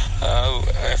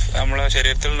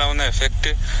ശരീരത്തിൽ ഉണ്ടാകുന്ന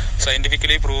എഫക്റ്റ്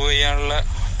സയന്റിഫിക്കലി പ്രൂവ് ചെയ്യാനുള്ള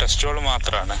ടെസ്റ്റുകൾ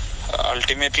മാത്രമാണ്.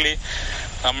 അൾട്ടിമേറ്റ്ലി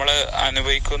നമ്മൾ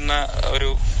അനുഭവിക്കുന്ന ഒരു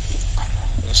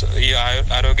ഈ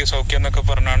ആരോഗ്യ സൗഖ്യം എന്നൊക്കെ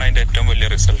പറഞ്ഞാണ് അതിന്റെ ഏറ്റവും വലിയ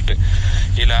റിസൾട്ട്.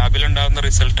 ഈ ലാബിലുണ്ടാകുന്ന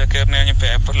റിസൾട്ടൊക്കെ പറഞ്ഞു കഴിഞ്ഞാൽ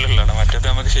പേപ്പറിലുള്ളതാണ്, മറ്റേത്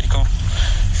നമുക്ക് ശരിക്കും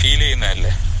ഫീൽ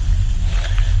ചെയ്യുന്നതല്ലേ.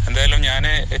 എന്തായാലും ഞാൻ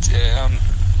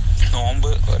നോമ്പ്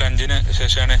ഒരു 5-ന്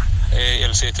ശേഷമാണ്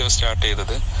LCHF സ്റ്റാർട്ട്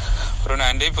ചെയ്തത്. ഒരു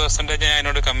 90% ഞാൻ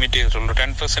അതിനോട് കമ്മിറ്റ് ചെയ്തിട്ടുള്ളൂ.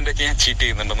 10% ഞാൻ ചീറ്റ്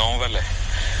ചെയ്യുന്നുണ്ട്, നോമ്പല്ലേ.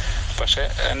 പക്ഷെ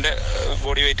എൻ്റെ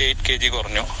ബോഡി വെയിറ്റ് 8 kg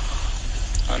കുറഞ്ഞു.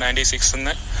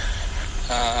 96-ന്ന്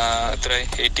എത്ര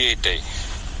 88 ആയി.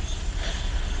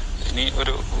 ഇനി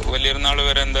ഒരു വലിയൊരു നാൾ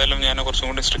വരെ എന്തായാലും ഞാൻ കുറച്ചും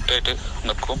കൂടി സ്ട്രിക്റ്റ് ആയിട്ട്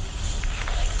നിൽക്കും.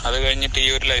 അത് കഴിഞ്ഞിട്ട് ഈ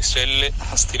ഒരു ലൈഫ് സ്റ്റൈലിൽ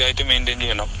സ്ഥിരമായിട്ട് മെയിൻറ്റെയിൻ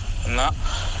ചെയ്യണം, എന്നാൽ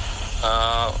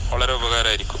വളരെ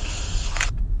ഉപകാരമായിരിക്കും.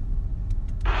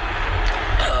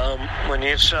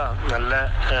 മുനീർ ഷാ,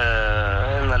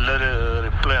 നല്ലൊരു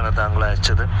റിപ്ലൈ ആണ് താങ്കൾ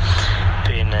അയച്ചത്.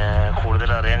 പിന്നെ കൂടുതൽ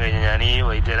അറിയാൻ കഴിഞ്ഞു. ഞാൻ ഈ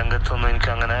വൈദ്യരംഗത്തൊന്നും എനിക്ക്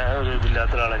അങ്ങനെ ഒരു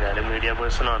ഇതില്ലാത്ത ഒരാളാണ്. ഞാൻ മീഡിയ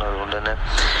പേഴ്സണാണ്, അതുകൊണ്ട് തന്നെ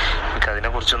എനിക്കതിനെ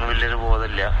കുറിച്ചൊന്നും വലിയൊരു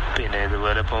ബോധമില്ല. പിന്നെ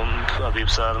ഇതുപോലെ ഇപ്പം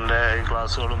ഹബീബ് സാറിൻ്റെ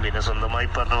ക്ലാസ്സുകളും പിന്നെ സ്വന്തമായി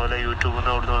പറഞ്ഞ പോലെ യൂട്യൂബിൽ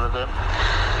അവിടുന്നൊക്കെ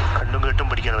കണ്ടും കേട്ടും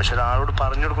പഠിക്കണം. പക്ഷെ ഒരാളോട്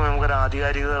പറഞ്ഞു കൊടുക്കുമ്പോൾ നമുക്കൊരു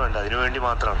ആധികാരികത വേണ്ട, അതിനു വേണ്ടി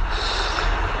മാത്രമാണ്.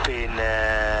 പിന്നെ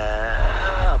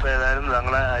അപ്പോൾ ഏതായാലും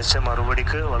താങ്കളെ അയച്ച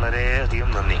മറുപടിക്ക് വളരെയധികം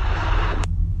നന്ദി.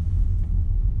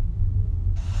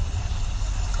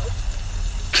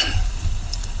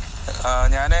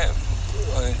 ഞാൻ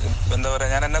എന്താ പറയുക,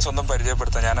 ഞാൻ എന്നെ സ്വന്തം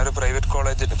പരിചയപ്പെടുത്താം. ഞാനൊരു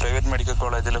പ്രൈവറ്റ് മെഡിക്കൽ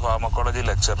കോളേജിൽ ഫാർമക്കോളജി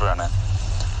ലെക്ചറാണ്.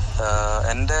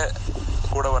 എൻ്റെ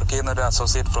കൂടെ വർക്ക് ചെയ്യുന്ന ഒരു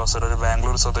അസോസിയേറ്റ് പ്രൊഫസർ, ഒരു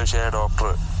ബാംഗ്ലൂർ സ്വദേശിയായ ഡോക്ടർ,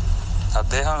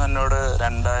 അദ്ദേഹം എന്നോട്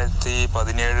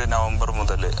 2017 നവംബർ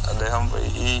മുതൽ അദ്ദേഹം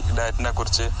ഈ ഡയറ്റിനെ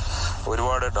കുറിച്ച്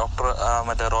ഒരുപാട്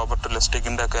റോബർട്ട്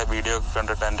ലെസ്റ്റിക്കിൻ്റെ ഒക്കെ വീഡിയോ ഒക്കെ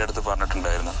കണ്ടിട്ട് എൻ്റെ അടുത്ത്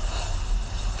പറഞ്ഞിട്ടുണ്ടായിരുന്നു.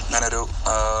 ഞാനൊരു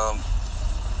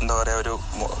എന്താ പറയുക, ഒരു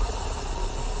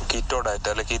കീറ്റോ ഡയറ്റ്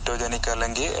അല്ലെങ്കിൽ കീറ്റോജനിക്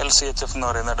അല്ലെങ്കിൽ LCHF എന്ന്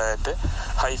പറയുന്ന diet,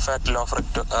 high fat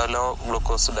law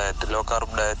glucose diet, law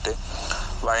carb diet,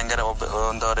 ഭയങ്കര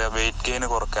എന്താ പറയുക വെയിറ്റ് ഗെയിൻ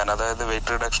കുറക്കാൻ, അതായത്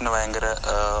വെയിറ്റ് റിഡക്ഷന് ഭയങ്കര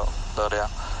എന്താ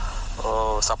പറയുക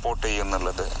സപ്പോർട്ട്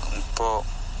ചെയ്യുന്നുള്ളത്. ഇപ്പോൾ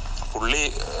പുള്ളി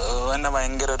തന്നെ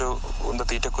ഭയങ്കര ഒരു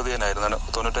തീറ്റക്കുതിയനായിരുന്നു.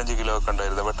 95 കിലോ ഒക്കെ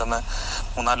ഉണ്ടായിരുന്നു. പെട്ടെന്ന്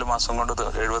 3-4 മാസം കൊണ്ട്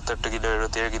 78 കിലോ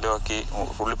 77 കിലോ ആക്കി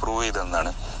പുള്ളി പ്രൂവ്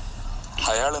ചെയ്തതെന്നാണ്.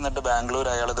 അയാൾ എന്നിട്ട് ബാംഗ്ലൂർ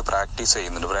അയാളിത് പ്രാക്ടീസ്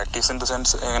ചെയ്യുന്നുണ്ട്. പ്രാക്ടീസ് ഇൻ ദ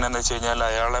സെൻസ് എങ്ങനെയാണെന്ന് വെച്ച് കഴിഞ്ഞാൽ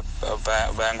അയാളെ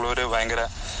ബാംഗ്ലൂർ ഭയങ്കര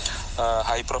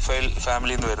ഹൈ പ്രൊഫൈൽ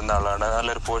ഫാമിലിയിൽ നിന്ന് വരുന്ന ആളാണ്.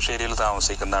 നല്ലൊരു പോഷ് ഏരിയയിൽ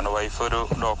താമസിക്കുന്നതാണ്. വൈഫ് ഒരു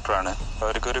ഡോക്ടറാണ്.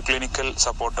 അവർക്കൊരു ക്ലിനിക്കൽ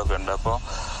സപ്പോർട്ടൊക്കെ ഉണ്ട്. അപ്പോൾ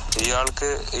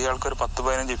ഇയാൾക്കൊരു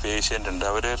 10-15 പേഷ്യൻ്റ് ഉണ്ട്.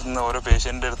 ഓരോ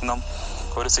പേഷ്യൻ്റെ അടുത്ത് നിന്നും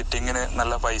ഒരു സിറ്റിങ്ങിന്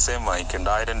നല്ല പൈസയും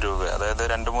വാങ്ങിക്കുന്നുണ്ട്, 1000 രൂപ. അതായത്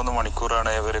 2-3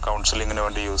 മണിക്കൂറാണ് ഇവർ കൗൺസിലിങ്ങിന്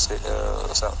വേണ്ടി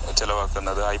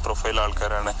ചിലവാക്കുന്നത്. ഹൈ പ്രൊഫൈൽ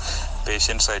ആൾക്കാരാണ്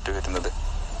പേഷ്യൻസ് ആയിട്ട് വരുന്നത്.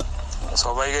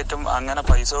 സ്വാഭാവികമായിട്ടും അങ്ങനെ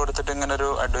പൈസ കൊടുത്തിട്ട് ഇങ്ങനെ ഒരു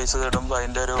അഡ്വൈസ് തേടുമ്പോൾ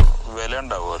അതിൻ്റെ ഒരു വില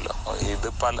ഉണ്ടാവുമല്ലോ. ഇത്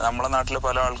നമ്മളെ നാട്ടിൽ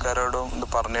പല ആൾക്കാരോടും ഇത്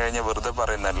പറഞ്ഞു കഴിഞ്ഞാൽ വെറുതെ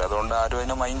പറയുന്നതല്ല, അതുകൊണ്ട് ആരും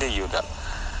അതിനെ മൈൻഡ് ചെയ്യൂല.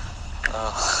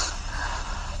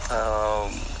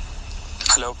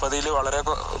 അലോപ്പതിയിൽ വളരെ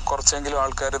കുറച്ചെങ്കിലും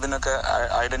ആൾക്കാർ ഇതിനൊക്കെ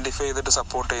ഐഡന്റിഫൈ ചെയ്തിട്ട്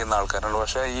സപ്പോർട്ട് ചെയ്യുന്ന ആൾക്കാരുണ്ട്.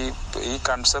 പക്ഷെ ഈ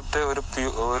കൺസെപ്റ്റ്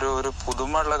ഒരു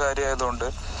പുതുമയുള്ള കാര്യമായതുകൊണ്ട്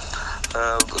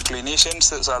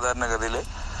ക്ലിനീഷ്യൻസ് സാധാരണഗതിയിൽ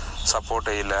സപ്പോർട്ട്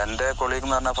ചെയ്യില്ല. എൻ്റെ കൊളീഗ്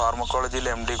എന്ന് പറഞ്ഞാൽ ഫാർമക്കോളജിയിൽ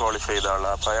MD ക്വാളിഫൈ ചെയ്ത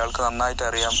ആളാണ്. അപ്പോൾ അയാൾക്ക് നന്നായിട്ട്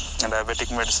അറിയാം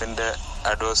ഡയബറ്റിക് മെഡിസിൻ്റെ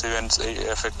അഡ്വേഴ്സ്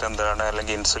എഫക്റ്റ് എന്താണ്,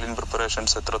 അല്ലെങ്കിൽ ഇൻസുലിൻ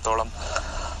പ്രിപ്പറേഷൻസ് എത്രത്തോളം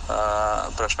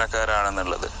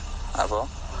പ്രശ്നക്കാരാണെന്നുള്ളത്. അപ്പോൾ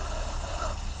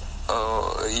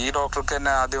ഈ ഡോക്ടർക്ക്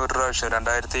തന്നെ ആദ്യം ഒരു പ്രാവശ്യം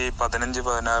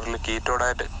 2015-16 കീറ്റോ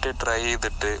ഡയറ്റ് ട്രൈ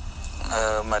ചെയ്തിട്ട്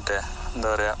മറ്റേ എന്താ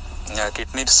പറയുക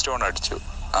കിഡ്നി സ്റ്റോൺ അടിച്ചു.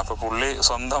 അപ്പോൾ പുള്ളി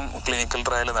സ്വന്തം ക്ലിനിക്കൽ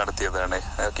ട്രയൽ നടത്തിയതാണ്.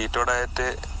 കീറ്റോ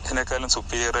ഡയറ്റിനേക്കാളും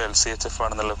സുപ്പീരിയർ LCHF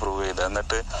ആണെന്നുള്ള പ്രൂവ് ചെയ്ത്.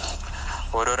 എന്നിട്ട്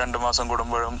ഓരോ 2 മാസം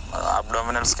കൂടുമ്പോഴും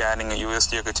അബ്ഡോമിനൽ സ്കാനിങ്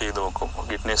USG ഒക്കെ ചെയ്ത് നോക്കും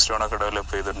കിഡ്നി സ്റ്റോണൊക്കെ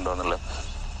ഡെവലപ്പ് ചെയ്തിട്ടുണ്ടോ എന്നുള്ളത്.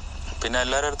 പിന്നെ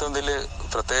എല്ലാവരുടെ അടുത്തും ഇതിൽ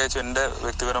പ്രത്യേകിച്ച് എൻ്റെ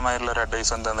വ്യക്തിപരമായിട്ടുള്ള ഒരു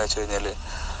അഡ്വൈസ് എന്താണെന്ന് വെച്ച് കഴിഞ്ഞാൽ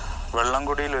വെള്ളം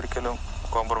കുടിയിൽ ഒരിക്കലും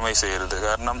കോംപ്രമൈസ് ചെയ്യരുത്.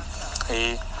 കാരണം ഈ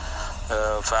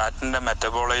ഫാറ്റിൻ്റെ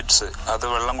മെറ്റബോളൈറ്റ്സ് അത്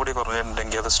വെള്ളം കൂടി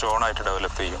കുറഞ്ഞിട്ടുണ്ടെങ്കിൽ അത് സ്റ്റോണായിട്ട്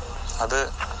ഡെവലപ്പ് ചെയ്യും. അത്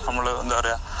നമ്മൾ എന്താ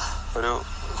പറയുക, ഒരു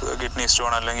കിഡ്നി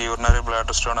സ്റ്റോൺ അല്ലെങ്കിൽ യൂറിനറി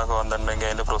ബ്ലാഡർ സ്റ്റോൺ ഒക്കെ വന്നിട്ടുണ്ടെങ്കിൽ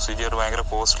അതിൻ്റെ പ്രൊസീജിയർ ഭയങ്കര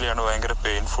കോസ്റ്റ്ലിയാണ്, ഭയങ്കര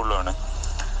പെയിൻഫുള്ളാണ്.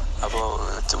 അപ്പോൾ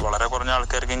വളരെ കുറഞ്ഞ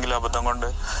ആൾക്കാർക്കെങ്കിലും അബദ്ധം കൊണ്ട്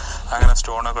അങ്ങനെ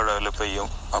സ്റ്റോണൊക്കെ ഡെവലപ്പ് ചെയ്യും.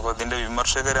 അപ്പോൾ ഇതിൻ്റെ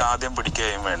വിമർശകർ ആദ്യം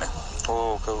പിടിക്കുകയും വേണം,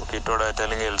 കീറ്റോ ഡയറ്റ്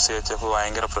അല്ലെങ്കിൽ LCHF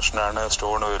ഭയങ്കര പ്രശ്നമാണ്,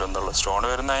 സ്റ്റോൺ വരും എന്നുള്ളത്. സ്റ്റോൺ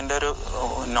വരുന്ന അതിൻ്റെ ഒരു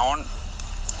നോൺ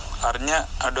അറിഞ്ഞ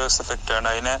അഡ്വേഴ്സ് എഫക്റ്റ് ആണ്.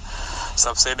 അതിനെ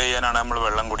സബ്സൈഡ് ചെയ്യാനാണ് നമ്മൾ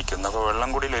വെള്ളം കുടിക്കുന്നത്. അപ്പോൾ വെള്ളം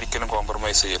കുടിയിൽ ഒരിക്കലും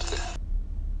കോംപ്രമൈസ് ചെയ്യരുത്.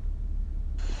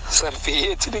 സർ,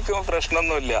 PhDക്ക്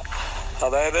പ്രശ്നമൊന്നുമില്ല.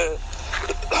 അതായത്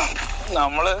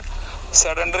നമ്മൾ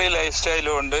സെഡൻഡറി ലൈഫ് സ്റ്റൈൽ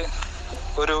കൊണ്ട്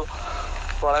ഒരു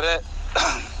വളരെ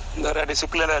എന്താ പറയുക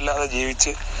ഡിസിപ്ലിൻ അല്ലാതെ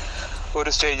ജീവിച്ച് ഒരു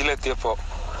സ്റ്റേജിലെത്തിയപ്പോൾ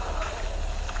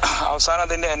അവസാനം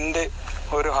അതിൻ്റെ എൻഡ്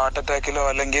ഒരു ഹാർട്ട് അറ്റാക്കിലോ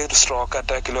അല്ലെങ്കിൽ ഒരു സ്ട്രോക്ക്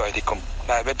അറ്റാക്കിലോ ആയിരിക്കും.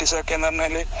 ഡയബറ്റീസ് ഒക്കെ എന്ന്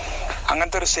പറഞ്ഞാൽ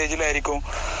അങ്ങനത്തെ ഒരു സ്റ്റേജിലായിരിക്കും.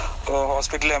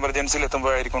 ഹോസ്പിറ്റൽ എമർജൻസിയിൽ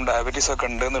എത്തുമ്പോഴായിരിക്കും ഡയബറ്റീസ് ഒക്കെ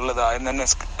ഉണ്ട് എന്നുള്ളത് ആദ്യം തന്നെ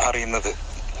അറിയുന്നത്.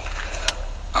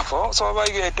 അപ്പോൾ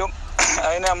സ്വാഭാവികമായിട്ടും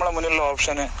അതിന് നമ്മളെ മുന്നിലുള്ള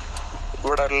ഓപ്ഷന്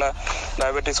ഇവിടെ ഉള്ള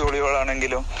ഡയബറ്റീസ്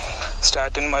ഗുളികകളാണെങ്കിലും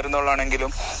സ്റ്റാറ്റിൻ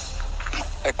മരുന്നുകളാണെങ്കിലും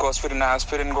എക്കോസ്പിരിൻ,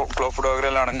 ആസ്പിരിൻ,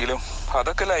 ക്ലോഫിഡോഗ്രൽ ആണെങ്കിലും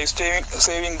അതൊക്കെ ലൈഫ്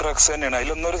സേവിങ് ഡ്രഗ്സ് തന്നെയാണ്.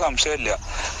 അതിലൊന്നും ഒരു സംശയമില്ല.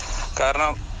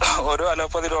 കാരണം ഓരോ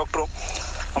അലോപ്പതി ഡോക്ടറും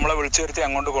നമ്മളെ വിളിച്ചു വരുത്തി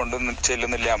അങ്ങോട്ട്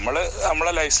ചെല്ലുന്നില്ല.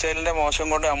 നമ്മളെ ലൈഫ് സ്റ്റൈലിന്റെ മോശം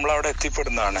കൊണ്ട് നമ്മളവിടെ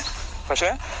എത്തിപ്പെടുന്നതാണ്. പക്ഷെ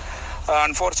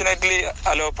അൺഫോർച്ചുനേറ്റ്ലി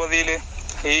അലോപ്പതിയിൽ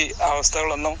ഈ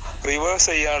അവസ്ഥകളൊന്നും റിവേഴ്സ്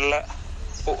ചെയ്യാനുള്ള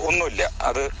ഒന്നുമില്ല.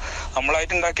 അത്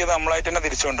നമ്മളായിട്ട് ഉണ്ടാക്കിയത് നമ്മളായിട്ട് തന്നെ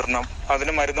തിരിച്ചുകൊണ്ടിരണം.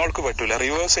 അതിന് മരുന്നുകൾക്ക് പറ്റൂല.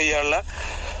 റിവേഴ്സ് ചെയ്യാനുള്ള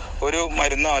ഒരു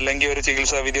മരുന്നോ അല്ലെങ്കിൽ ഒരു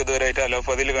ചികിത്സാ വിധി ഇതുവരെയായിട്ട്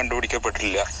അലോപ്പതിയിൽ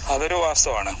കണ്ടുപിടിക്കപ്പെട്ടില്ല. അതൊരു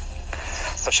വാസ്തവമാണ്.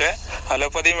 പക്ഷെ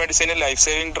allopathy medicine life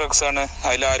saving drugs ആണ്,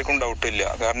 അതിലാർക്കും ഡൗട്ടില്ല.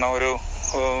 കാരണം ഒരു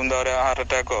എന്താ പറയുക ഹാർട്ട്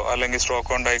അറ്റാക്കോ അല്ലെങ്കിൽ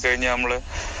സ്ട്രോക്കോ ഉണ്ടായി കഴിഞ്ഞാൽ നമ്മൾ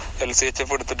LCHF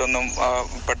എടുത്തിട്ടൊന്നും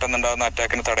പെട്ടെന്നുണ്ടാകുന്ന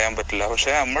അറ്റാക്കിന് തടയാൻ പറ്റില്ല.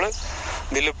 പക്ഷെ നമ്മൾ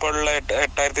ഇതിലിപ്പോൾ ഉള്ള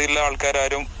 8000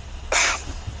 ആൾക്കാരും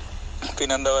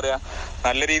പിന്നെന്താ പറയാ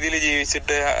നല്ല രീതിയിൽ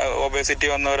ജീവിച്ചിട്ട് ഒബേസിറ്റി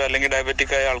വന്നവരോ അല്ലെങ്കിൽ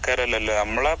ഡയബറ്റിക് ആയ ആൾക്കാരല്ലല്ലോ.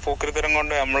 നമ്മളെ പോക്കൃത്തരം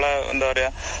കൊണ്ട് നമ്മളെ എന്താ പറയാ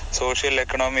സോഷ്യൽ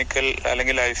എക്കണോമിക്കൽ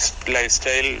അല്ലെങ്കിൽ ലൈഫ്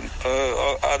സ്റ്റൈൽ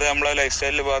അത് നമ്മളെ ലൈഫ്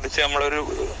സ്റ്റൈലിൽ ബാധിച്ച് നമ്മളെ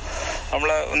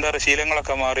എന്താ പറയുക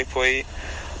ശീലങ്ങളൊക്കെ മാറിപ്പോയി,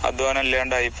 അധ്വാനം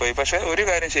ഇല്ലാണ്ടായിപ്പോയി. പക്ഷെ ഒരു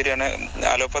കാര്യം ശരിയാണ്,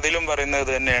 അലോപ്പതിയിലും പറയുന്നത്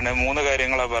തന്നെയാണ്. 3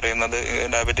 കാര്യങ്ങളാണ് പറയുന്നത്.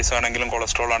 ഡയബറ്റീസ് ആണെങ്കിലും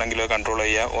കൊളസ്ട്രോൾ ആണെങ്കിലും കൺട്രോൾ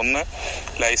ചെയ്യുക. ഒന്ന്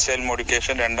ലൈഫ് സ്റ്റൈൽ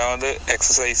മോഡിഫിക്കേഷൻ, രണ്ടാമത്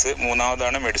എക്സസൈസ്,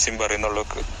 മൂന്നാമതാണ് മെഡിസിൻ പറയുന്നുള്ളൂ.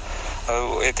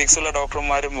 എത്തിക്സ് ഉള്ള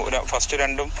ഡോക്ടർമാരും ഫസ്റ്റ്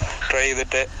 2 ട്രൈ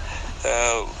ചെയ്തിട്ട്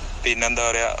പിന്നെന്താ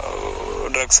പറയാ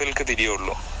ഡ്രഗ്സിലേക്ക്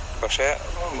തിരിയുള്ളൂ. പക്ഷെ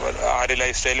ആര്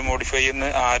ലൈഫ് സ്റ്റൈൽ മോഡിഫൈ ചെയ്യുന്നു,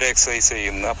 ആര് എക്സസൈസ്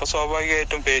ചെയ്യുന്നു. അപ്പൊ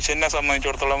സ്വാഭാവികമായിട്ടും പേഷ്യന്റിനെ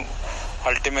സംബന്ധിച്ചിടത്തോളം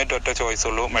അൾട്ടിമേറ്റ് ഒറ്റ ചോയ്സ്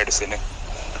ഉള്ളൂ മെഡിസിന്.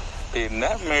 പിന്നെ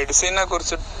മെഡിസിനെ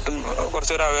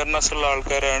കുറച്ചൊരു അവയർനെസ് ഉള്ള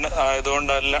ആൾക്കാരാണ്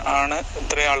ആയതുകൊണ്ടല്ല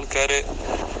ഇത്രയും ആൾക്കാര്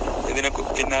ഇതിന്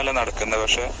പിന്നാലെ നടക്കുന്നത്.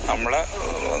 പക്ഷെ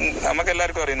നമുക്ക്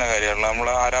എല്ലാവർക്കും അറിയുന്ന കാര്യമല്ല, നമ്മൾ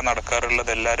ആരാ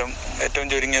നടക്കാറുള്ളത്. എല്ലാവരും ഏറ്റവും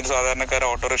ചുരുങ്ങിയ സാധാരണക്കാർ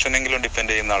ഓട്ടോറിക്ഷനെങ്കിലും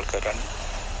ഡിപ്പെൻഡ് ചെയ്യുന്ന ആൾക്കാരാണ്.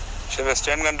 പക്ഷെ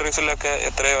വെസ്റ്റേൺ കൺട്രീസിലൊക്കെ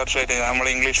എത്രയോ വർഷമായിട്ട് നമ്മൾ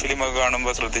ഇംഗ്ലീഷ് ഫിലിമൊക്കെ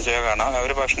കാണുമ്പോൾ ശ്രദ്ധിച്ചാൽ കാണാം,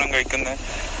 അവർ ഭക്ഷണം കഴിക്കുന്ന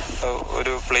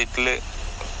ഒരു പ്ലേറ്റില്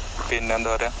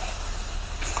പിന്നെന്താ പറയാ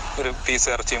ഒരു പീസ്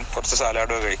ഇറച്ചിയും കുറച്ച്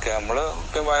സാലാഡും കഴിക്കുക. നമ്മൾ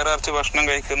വയറിറച്ചി ഭക്ഷണം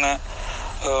കഴിക്കുന്ന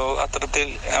അത്തരത്തിൽ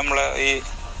നമ്മളെ ഈ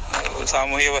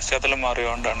സാമൂഹിക പശ്ചാത്തലം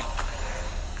മാറിയോണ്ടാണ്.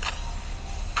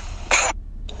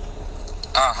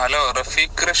 Hello,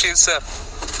 Rafeeq Rasheed sir.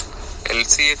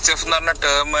 LCHF എന്ന് പറഞ്ഞ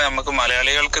ടേം നമുക്ക്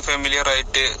മലയാളികൾക്ക് ഫെമിലിയർ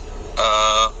ആയിട്ട്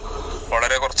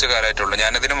വളരെ കുറച്ച് കാലമായിട്ടുള്ളൂ.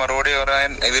 ഞാനിതിന് മറുപടി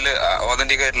പറയാൻ ഇതിൽ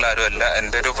ഓതന്റിക് ആയിട്ടുള്ള ആരുമല്ല.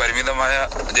 എൻ്റെ ഒരു പരിമിതമായ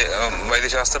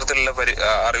വൈദ്യശാസ്ത്രത്തിലുള്ള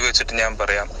അറിവ് വെച്ചിട്ട് ഞാൻ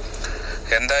പറയാം.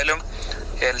 എന്തായാലും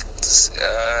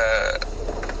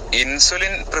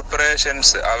ഇൻസുലിൻ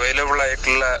പ്രിപ്പറേഷൻസ് അവൈലബിൾ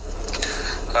ആയിട്ടുള്ള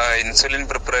ഇൻസുലിൻ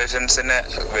പ്രിപ്പറേഷൻസിനെ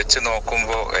വെച്ച്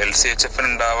നോക്കുമ്പോൾ LCHF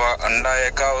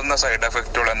ഉണ്ടായേക്കാവുന്ന സൈഡ്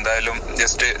എഫക്റ്റുകൾ എന്തായാലും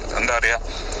ജസ്റ്റ് എന്താ പറയാ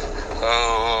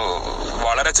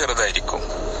വളരെ ചെറുതായിരിക്കും.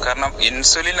 കാരണം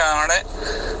ഇൻസുലിൻ ആണ്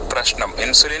പ്രശ്നം.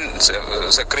 ഇൻസുലിൻ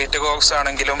സെക്രീറ്റഗോക്സ്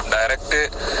ആണെങ്കിലും ഡയറക്റ്റ്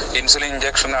ഇൻസുലിൻ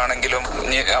ഇഞ്ചക്ഷൻ ആണെങ്കിലും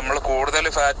നമ്മൾ കൂടുതൽ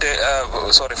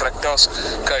ഫ്രക്ടോസ്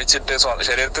കഴിച്ചിട്ട്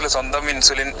ശരീരത്തിൽ സ്വന്തം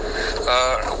ഇൻസുലിൻ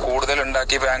കൂടുതൽ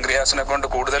ഉണ്ടാക്കി പാൻക്രിയാസിനെ കൊണ്ട്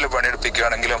കൂടുതൽ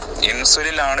പണിയെടുപ്പിക്കുകയാണെങ്കിലും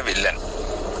ഇൻസുലിനാണ് വില്ലൻ.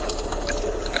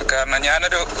 കാരണം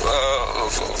ഞാനൊരു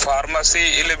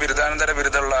ഫാർമസിയിൽ ബിരുദാനന്തര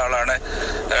ബിരുദമുള്ള ആളാണ്.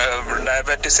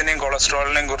 ഡയബറ്റീസിനെയും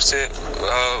കൊളസ്ട്രോളിനെയും കുറിച്ച്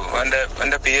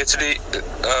എൻ്റെ PhD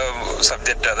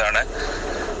സബ്ജക്റ്റ് അതാണ്.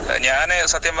 ഞാൻ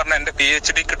സത്യം പറഞ്ഞ എൻ്റെ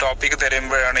PhD ടോപ്പിക്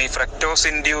തരുമ്പോഴാണ് ഈ ഫ്രക്ടോസ്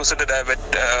ഇൻഡ്യൂസ്ഡ്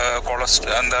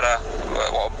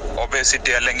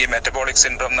ഒബേസിറ്റി അല്ലെങ്കിൽ മെറ്റബോളിക്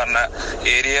സിൻഡ്രോം എന്ന് പറഞ്ഞ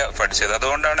ഏരിയ പഠിച്ചത്.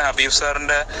 അതുകൊണ്ടാണ് ഹബീബ്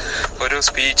സാറിന്റെ ഒരു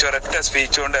ഒരൊറ്റ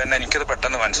സ്പീച്ച് കൊണ്ട് തന്നെ എനിക്കത്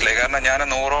പെട്ടെന്ന് മനസ്സിലായി. കാരണം ഞാൻ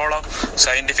 100ഓളം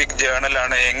സയന്റിഫിക്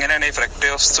ജേർണലാണ് എങ്ങനെയാണ് ഈ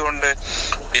ഫ്രക്ടോസ് കൊണ്ട്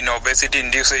പിന്നെ ഒബേസിറ്റി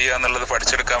ഇൻഡ്യൂസ് ചെയ്യുക എന്നുള്ളത്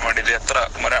പഠിച്ചെടുക്കാൻ വേണ്ടിയിട്ട്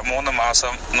 3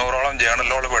 മാസം 100ഓളം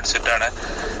ജേർണലോളം പഠിച്ചിട്ടാണ്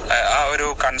ആ ഒരു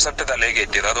കൺസെപ്റ്റ് തലയിൽ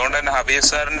കയറ്റിയത്. അതുകൊണ്ട് തന്നെ ഹബീബ്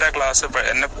സാറിന്റെ ക്ലാസ്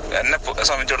എന്നെ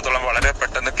സംബന്ധിച്ചിടത്തോളം വളരെ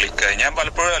പെട്ടെന്ന് ക്ലിക്കായി. ഞാൻ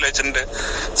പലപ്പോഴും ആലോചിച്ചിട്ടുണ്ട്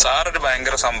സാറൊരു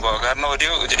ഭയങ്കര സംഭവം. കാരണം ഒരു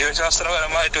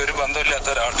ജീവശാസ്ത്രപരമായിട്ട് ഒരു ബന്ധമില്ലാത്ത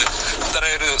ഒരാള്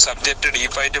ഇത്രയൊരു സബ്ജക്ട്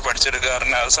ഡീപ്പായിട്ട്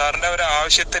പഠിച്ചെടുക്കാറുണ്ട്. അത് സാറിന്റെ ഒരു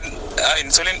ആവശ്യത്തിന്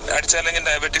ഇൻസുലിൻ അടിച്ചാലെങ്കിൽ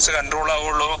ഡയബറ്റീസ് കൺട്രോൾ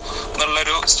ആവുള്ളൂ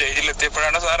എന്നുള്ളൊരു സ്റ്റേജിൽ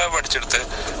എത്തിയപ്പോഴാണ് സാറ് പഠിച്ചെടുത്തത്.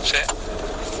 പക്ഷെ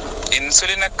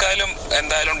ഇൻസുലിനേക്കാളും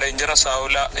എന്തായാലും ഡേഞ്ചറസ്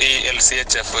ആവില്ല ഈ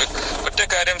LCHF. ഒറ്റ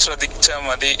കാര്യം ശ്രദ്ധിച്ചാൽ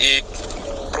മതി, ഈ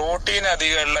പ്രോട്ടീൻ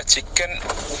അധികമുള്ള ചിക്കൻ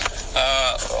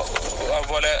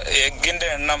അതുപോലെ എഗ്ഗിന്റെ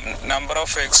എണ്ണം, നമ്പർ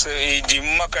ഓഫ് എഗ്സ്, ഈ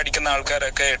ജിമ്മൊക്കെ അടിക്കുന്ന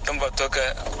ആൾക്കാരൊക്കെ 8ഉം 10ഉം ഒക്കെ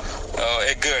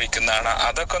എഗ്ഗ് കഴിക്കുന്നതാണ്.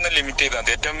 അതൊക്കെ ഒന്ന് ലിമിറ്റ് ചെയ്താൽ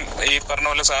മതി. ഏറ്റവും ഈ പറഞ്ഞ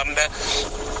പോലെ സാറിന്റെ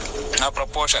ആ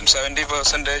proportion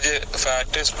 70%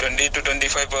 fat, 20 to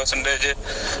 25%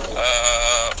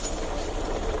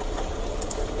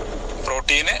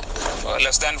 protein,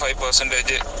 less than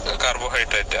 5%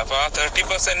 carbohydrate. അപ്പൊ ആ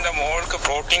 30% മോൾക്ക്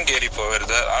പ്രോട്ടീൻ കയറി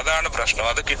പോകരുത്. അതാണ് പ്രശ്നം.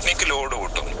 അത് കിഡ്നിക്ക് ലോഡ്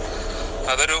കൂട്ടും.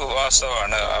 അതൊരു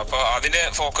വാസ്തവമാണ്. അപ്പൊ അതിനെ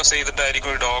ഫോക്കസ്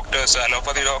ചെയ്തിട്ടായിരിക്കും ഡോക്ടേഴ്സ്,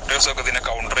 അലോപ്പതി ഡോക്ടേഴ്സ് ഒക്കെ ഇതിനെ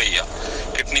കൗണ്ടർ ചെയ്യാം.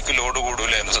 കിഡ്നിക്ക് ലോഡ്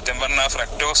കൂടൂല എന്ന്. സത്യം പറഞ്ഞാൽ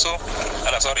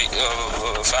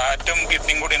ഫാറ്റും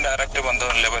കിഡ്നിയും കൂടി ഡയറക്റ്റ്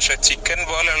ബന്ധമില്ല. പക്ഷെ ചിക്കൻ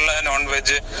പോലെയുള്ള നോൺ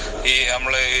വെജ്, ഈ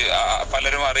നമ്മള്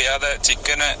പലരും അറിയാതെ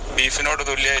ചിക്കന് ബീഫിനോട്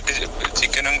തുല്യമായിട്ട്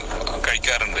ചിക്കനും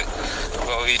കഴിക്കാറുണ്ട്.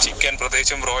 അപ്പോൾ ഈ ചിക്കൻ,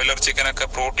 പ്രത്യേകിച്ചും ബ്രോയിലർ ചിക്കനൊക്കെ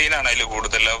പ്രോട്ടീനാണ് അതിൽ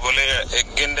കൂടുതൽ. അതുപോലെ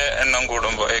എഗ്ഗിന്റെ എണ്ണം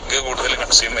കൂടുമ്പോൾ എഗ്ഗ് കൂടുതൽ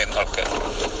കൺസ്യൂം ചെയ്യുന്ന ആൾക്കാർ.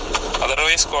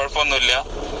 അതർവൈസ് കുഴപ്പമൊന്നുമില്ല.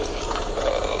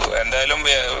 എന്തായാലും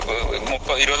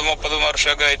 20-30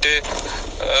 വർഷമൊക്കെ ആയിട്ട്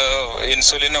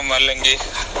ഇൻസുലിനും അല്ലെങ്കിൽ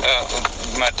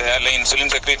ഇൻസുലിൻ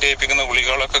സെക്രീറ്റ് ചെയ്യിപ്പിക്കുന്ന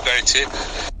ഗുളികകളൊക്കെ കഴിച്ച്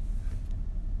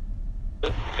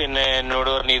പിന്നെ എന്നോട്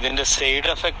പറഞ്ഞു ഇതിന്റെ സൈഡ്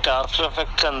എഫക്ട്, ആഫ്റ്റർ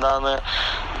എഫക്ട് എന്താന്ന്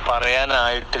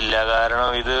പറയാനായിട്ടില്ല. കാരണം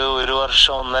ഇത് 1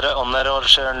 വർഷം, 1.5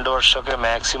 വർഷം, 2 വർഷമൊക്കെ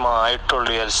മാക്സിമം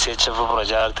ആയിട്ടുള്ളൂ LCHF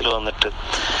പ്രചാരത്തിൽ വന്നിട്ട്.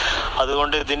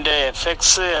 അതുകൊണ്ട് ഇതിന്റെ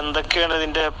എഫക്ട്സ് എന്തൊക്കെയാണ്,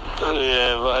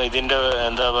 ഇതിന്റെ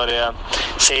എന്താ പറയാ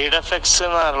സൈഡ് എഫക്ട്സ്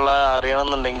എന്നുള്ള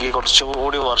അറിയണമെന്നുണ്ടെങ്കിൽ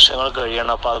കുറച്ചുകൂടി വർഷങ്ങൾ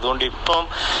കഴിയണം. അപ്പൊ അതുകൊണ്ട് ഇപ്പം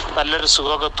നല്ലൊരു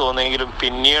സുഖമൊക്കെ തോന്നിയെങ്കിലും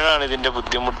പിന്നീടാണ് ഇതിന്റെ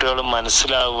ബുദ്ധിമുട്ടുകൾ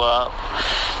മനസ്സിലാവുക,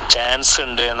 ചാൻസ്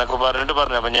ഉണ്ട് എന്നൊക്കെ പറഞ്ഞിട്ട്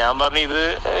പറഞ്ഞു. അപ്പൊ ഞാൻ പറഞ്ഞു ഇത്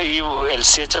ഈ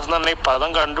LCHF എന്ന് പറഞ്ഞ ഈ പദം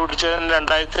കണ്ടുപിടിച്ചത്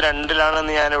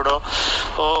 2002 ഞാനിവിടെ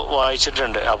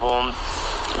വായിച്ചിട്ടുണ്ട്. അപ്പം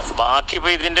ബാക്കി ഇപ്പൊ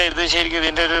ഇത് ശരിക്കും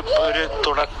ഇതിന്റെ ഒരു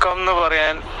തുടക്കം എന്ന്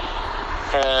പറയാൻ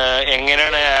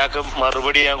എങ്ങനെയാണ് അയാൾക്ക്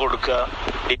മറുപടി ഞാൻ കൊടുക്കുക?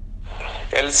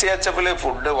 LCHFല്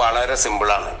ഫുഡ് വളരെ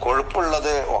സിമ്പിളാണ്.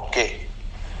 കൊഴുപ്പുള്ളത് ഒക്കെ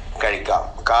കഴിക്കാം,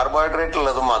 കാർബോഹൈഡ്രേറ്റ്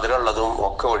ഉള്ളതും മധുരമുള്ളതും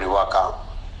ഒക്കെ ഒഴിവാക്കാം.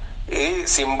 ഈ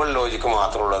സിമ്പിൾ ലോജിക്ക്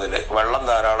മാത്രമുള്ളതിൽ വെള്ളം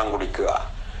ധാരാളം കുടിക്കുക,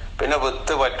 പിന്നെ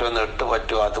വിത്ത് പറ്റുമോ, നെട്ട്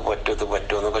പറ്റുമോ, അത് പറ്റുമോ, ഇത്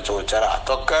പറ്റുമോ എന്നൊക്കെ ചോദിച്ചാൽ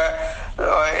അതൊക്കെ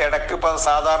ഇടയ്ക്ക് ഇപ്പൊ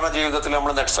സാധാരണ ജീവിതത്തിൽ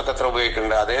നമ്മൾ നെട്സൊക്കെ എത്ര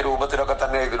ഉപയോഗിക്കുന്നുണ്ട്, അതേ രൂപത്തിലൊക്കെ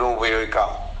തന്നെ ഇതിനും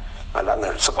ഉപയോഗിക്കാം. അല്ല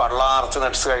നെട്സ് പള്ളാർച്ച്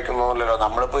നെട്സ് കഴിക്കുന്നതല്ലോ.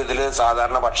 നമ്മളിപ്പോ ഇതില്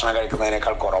സാധാരണ ഭക്ഷണം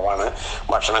കഴിക്കുന്നതിനേക്കാൾ കുറവാണ്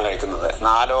ഭക്ഷണം കഴിക്കുന്നത്.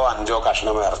 4 or 5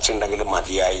 കഷ്ണം ഇറച്ചി ഉണ്ടെങ്കിലും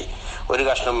മതിയായി, 1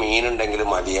 കഷ്ണം മീനുണ്ടെങ്കിലും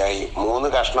മതിയായി, 3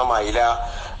 കഷ്ണം അയില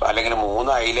അല്ലെങ്കിൽ 3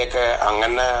 അയിലൊക്കെ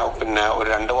അങ്ങനെ പിന്നെ ഒരു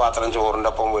 2 പാത്രം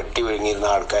ചോറിൻ്റെ ഒപ്പം വെട്ടി വിഴുങ്ങിയിരുന്ന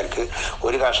ആൾക്കാർക്ക്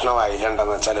 1 കഷ്ണം അയില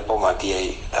ഉണ്ടെന്ന് വെച്ചാൽ ഇപ്പോൾ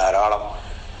മതിയായി, ധാരാളം.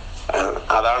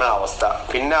 അതാണ് അവസ്ഥ.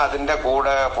 പിന്നെ അതിൻ്റെ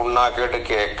കൂടെ പുണ്ണാക്കിയിട്ട്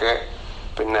കേക്ക്,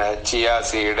 പിന്നെ ചിയ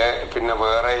സീഡ്, പിന്നെ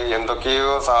വേറെ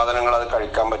എന്തൊക്കെയോ സാധനങ്ങൾ അത്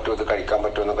കഴിക്കാൻ പറ്റുമോ, ഇത് കഴിക്കാൻ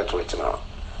പറ്റുമോ എന്നൊക്കെ ചോദിച്ചതാണ്.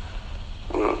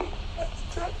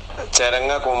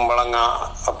 ചെരങ്ങ, കുമ്പളങ്ങ,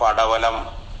 പടവലം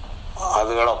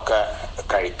അതുകളൊക്കെ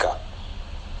കഴിക്കാം.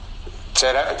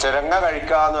 ചിരങ്ങ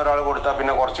കഴിക്കാന്ന് ഒരാൾ കൊടുത്താൽ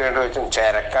പിന്നെ കുറച്ച് കഴിഞ്ഞിട്ട് വെച്ചും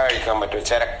ചിരക്ക കഴിക്കാൻ പറ്റും.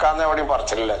 ചിരക്കാന്ന് എവിടെയും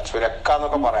പറച്ചിലില്ല,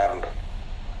 ചുരക്കാന്നൊക്കെ പറയാറുണ്ട്.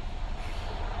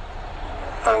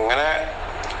 അങ്ങനെ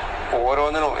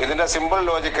ഓരോന്നിനും ഇതിന്റെ സിമ്പിൾ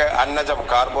ലോജിക്ക് അന്നജം,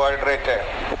 കാർബോഹൈഡ്രേറ്റ്,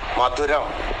 മധുരം,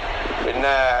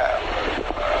 പിന്നെ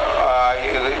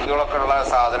ഇതുകളൊക്കെ ഉള്ള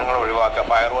സാധനങ്ങൾ ഒഴിവാക്കുക,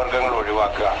 പയർവർഗ്ഗങ്ങൾ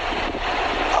ഒഴിവാക്കുക,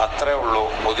 അത്രേ ഉള്ളൂ.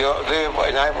 ഇത്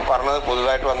ഞാൻ പറഞ്ഞത്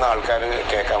പുതുതായിട്ട് വന്ന ആൾക്കാർ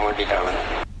കേൾക്കാൻ വേണ്ടിയിട്ടാണ്.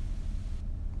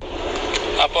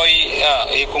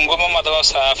 ഈ കുങ്കുമം അഥവാ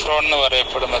സാഫ്രോൺ എന്ന്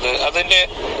പറയപ്പെടുന്നത്, അതിന്റെ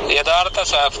യഥാർത്ഥ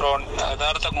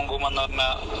കുങ്കുമം എന്ന്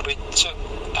പറഞ്ഞാൽ റിച്ച്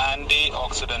ആന്റി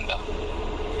ഓക്സിഡന്റാണ്.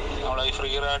 നമ്മളെ ഈ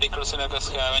ഫ്രീ റാഡിക്കൽസിനൊക്കെ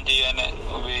സ്കാവൻ ചെയ്യാൻ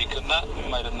ഉപയോഗിക്കുന്ന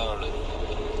മരുന്നുകൾ.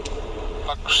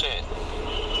 പക്ഷേ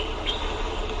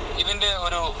ഇതിന്റെ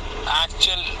ഒരു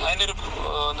അതിന്റെ ഒരു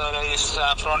എന്താ പറയുക, ഈ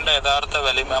സാഫ്രോണിന്റെ യഥാർത്ഥ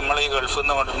വിലയും നമ്മൾ ഈ ഗൾഫിൽ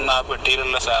നിന്ന് കൊണ്ടുവരുന്ന ആ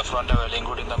പെട്ടിയിലുള്ള സാഫ്രോണിന്റെ വിലയും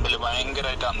കൂടി തമ്മിൽ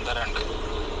ഭയങ്കരമായിട്ട് അന്തരമുണ്ട്.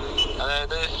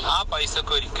 അതായത് ആ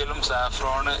പൈസക്ക് ഒരിക്കലും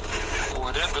സാഫ്രോണ്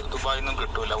ഒരു ദുബായിൽ നിന്നും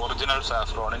കിട്ടൂല, ഒറിജിനൽ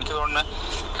സാഫ്രോൺ. എനിക്ക് തോന്നുന്നു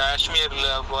കാശ്മീരിൽ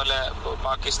അതുപോലെ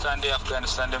പാകിസ്ഥാന്റെയും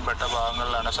അഫ്ഗാനിസ്ഥാന്റെയും പെട്ട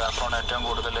ഭാഗങ്ങളിലാണ് സാഫ്രോൺ ഏറ്റവും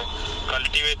കൂടുതൽ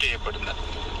കൾട്ടിവേറ്റ് ചെയ്യപ്പെടുന്നത്.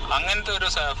 അങ്ങനത്തെ ഒരു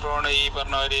സാഫ്രോൺ ഈ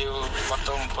പറഞ്ഞ ഒരു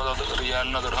 10-30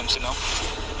 റിയാലിനോ ദിർഹംസിനോ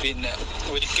പിന്നെ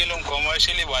ഒരിക്കലും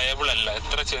കൊമേഴ്ഷ്യലി വയബിൾ അല്ല,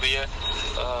 എത്ര ചെറിയ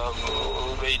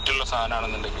വെയിറ്റുള്ള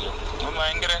സാധനമാണെന്നുണ്ടെങ്കിലും.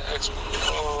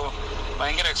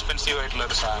 ഭയങ്കര എക്സ്പെൻസീവ് ആയിട്ടുള്ള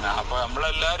ഒരു സാധനമാണ്. അപ്പോൾ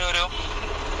നമ്മളെല്ലാവരും ഒരു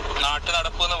നാട്ടു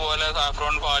നടക്കുന്ന പോലെ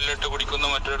സാഫ്രോൺ പാലിലിട്ട് കുടിക്കുന്നു,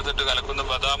 മറ്റൊരിടത്തിട്ട് കലക്കുന്നു,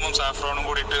 ബദാമും സാഫ്രോണും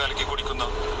കൂടി ഇട്ട് കലക്കി കുടിക്കുന്നു.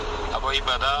 അപ്പോൾ ഈ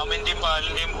ബദാമിന്റെയും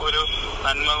പാലിന്റെയും ഒരു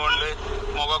നന്മ കൊണ്ട്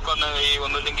മുഖമൊക്കെ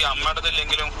ഒന്നുമില്ലെങ്കിൽ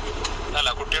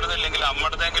കുട്ടിയുടെതില്ലെങ്കിലും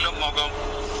അമ്മയുടെതെങ്കിലും മുഖം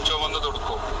ചുവന്ന്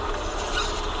കൊടുക്കും.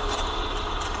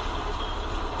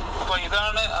 അപ്പൊ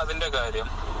ഇതാണ് അതിന്റെ കാര്യം.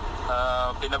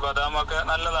 പിന്നെ ബദാമൊക്കെ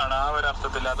നല്ലതാണ് ആ ഒരു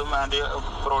അർത്ഥത്തിൽ, അതും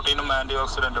പ്രോട്ടീനും ആന്റി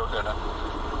ഓക്സിഡന്റും ഒക്കെയാണ്.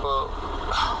 ഇപ്പോൾ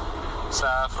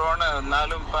സാഫ്രോൺ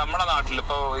എന്നാലും ഇപ്പൊ നമ്മുടെ നാട്ടിൽ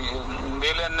ഇപ്പൊ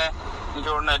ഇന്ത്യയിൽ തന്നെ എനിക്ക്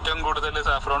തോന്നുന്നു ഏറ്റവും കൂടുതൽ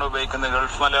സാഫ്രോൺ ഉപയോഗിക്കുന്നത്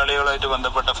ഗൾഫ് മലയാളികളായിട്ട്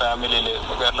ബന്ധപ്പെട്ട ഫാമിലിയിൽ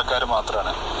കേരളക്കാർ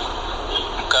മാത്രമാണ്.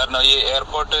 കാരണം ഈ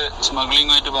എയർപോർട്ട്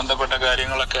സ്മഗ്ലിങ്ങുമായിട്ട് ബന്ധപ്പെട്ട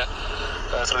കാര്യങ്ങളൊക്കെ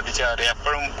ശ്രദ്ധിച്ചാൽ അറിയാം,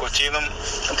 എപ്പോഴും കൊച്ചിയിൽ നിന്നും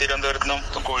തിരുവനന്തപുരത്തു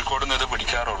നിന്നും കോഴിക്കോട് നിന്നും ഇത്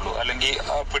പിടിക്കാറുള്ളൂ. അല്ലെങ്കിൽ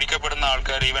പിടിക്കപ്പെടുന്ന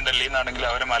ആൾക്കാർ ഈവൻ ഡൽഹിയിൽ നിന്നാണെങ്കിൽ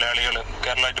അവർ മലയാളികൾ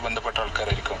കേരളമായിട്ട് ബന്ധപ്പെട്ട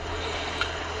ആൾക്കാരായിരിക്കും.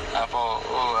 അപ്പോൾ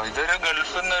ഇതൊരു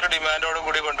ഗൾഫിൽ നിന്ന് ഒരു ഡിമാൻഡോട്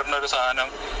കൂടി കൊണ്ടുവരുന്ന ഒരു സാധനം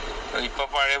ഇപ്പൊ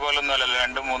പഴയ പോലെ ഒന്നും അല്ലല്ലോ,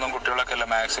 2-3 കുട്ടികളൊക്കെ അല്ല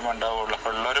മാക്സിമം ഉണ്ടാവുള്ളൂ. അപ്പൊ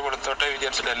ഉള്ളവർ കൊടുത്തോട്ടെ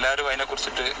വിചാരിച്ചിട്ട് എല്ലാവരും അതിനെ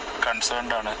കുറിച്ചിട്ട്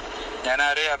കൺസേൺഡ് ആണ്. ഞാൻ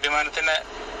ആരെയും അഭിമാനത്തിനെ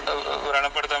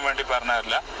വ്രണപ്പെടുത്താൻ വേണ്ടി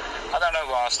പറഞ്ഞതല്ല, അതാണ്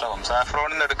വാസ്തവം.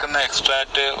 സാഫ്രോണിൽ നിന്ന് എടുക്കുന്ന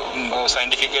എക്സ്ട്രാക്ട്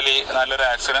സയന്റിഫിക്കലി നല്ലൊരു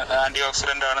ആന്റി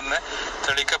ഓക്സിഡന്റ് ആണെന്ന്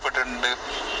തെളിയിക്കപ്പെട്ടിട്ടുണ്ട്.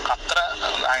 അത്ര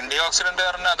ആന്റി ഓക്സിഡന്റ്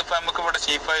പറഞ്ഞാൽ അതിപ്പോ നമുക്ക് ഇവിടെ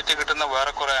ചീപ്പായിട്ട് കിട്ടുന്ന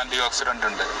വേറെ കുറെ ആന്റി ഓക്സിഡന്റ്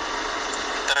ഉണ്ട്.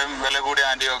 ഇത്രയും വില കൂടിയ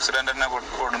ആന്റി ഓക്സിഡന്റ് തന്നെ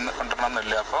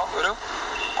കൊണ്ടുവരണമെന്നില്ല. അപ്പോൾ ഒരു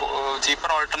ചീപ്പർ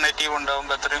ഓൾട്ടർനേറ്റീവ്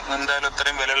ഉണ്ടാകുമ്പോൾ എന്തായാലും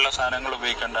ഇത്രയും വിലയുള്ള സാധനങ്ങൾ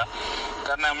ഉപയോഗിക്കണ്ട.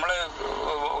 കാരണം നമ്മള്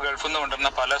ഗൾഫിൽ നിന്ന്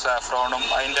കൊണ്ടുവരുന്ന പല സാഫ്രോണും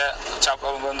അതിന്റെ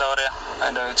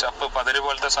അതിന്റെ ചപ്പ് പതിര്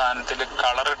പോലത്തെ സാധനത്തിൽ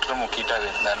കളർ ഇട്ട് മുക്കിയിട്ടാണ്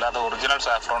വരുന്നത്, അല്ലാതെ ഒറിജിനൽ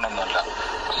സാഫ്രോൺ ഒന്നുമല്ല.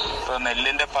 ഇപ്പൊ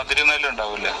നെല്ലിന്റെ പതിര്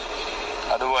നെല്ലുണ്ടാവില്ലേ,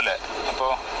 അതുപോലെ. അപ്പോ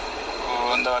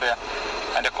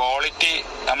അതിന്റെ ക്വാളിറ്റി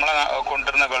നമ്മളെ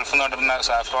കൊണ്ടുവരുന്ന ഗൾഫിൽ നിന്ന് കൊണ്ടുവരുന്ന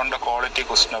സാഫ്രോണിന്റെ ക്വാളിറ്റി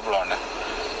ക്വസ്റ്റ്യനബിൾ ആണ്.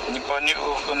 ഇനിയിപ്പോ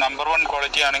നമ്പർ 1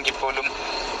 ക്വാളിറ്റി ആണെങ്കിൽ പോലും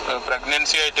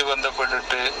പ്രഗ്നൻസി ആയിട്ട്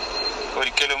ബന്ധപ്പെട്ടിട്ട്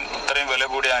ഒരിക്കലും ഇത്രയും വില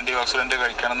കൂടി ആന്റി ഓക്സിഡന്റ്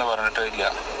കഴിക്കണം എന്ന് പറഞ്ഞിട്ട് ഇല്ല.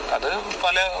 അത്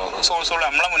പല സോഴ്സുകൾ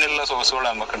നമ്മളെ മുന്നിലുള്ള സോഴ്സുകൾ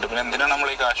നമുക്കുണ്ട്. പിന്നെ എന്തിനാണ് നമ്മൾ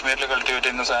ഈ കാശ്മീരിൽ കൾട്ടിവേറ്റ്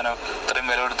ചെയ്യുന്ന സാധനം ഇത്രയും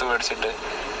വില കൊടുത്ത് മേടിച്ചിട്ട്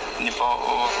ഇനിയിപ്പോ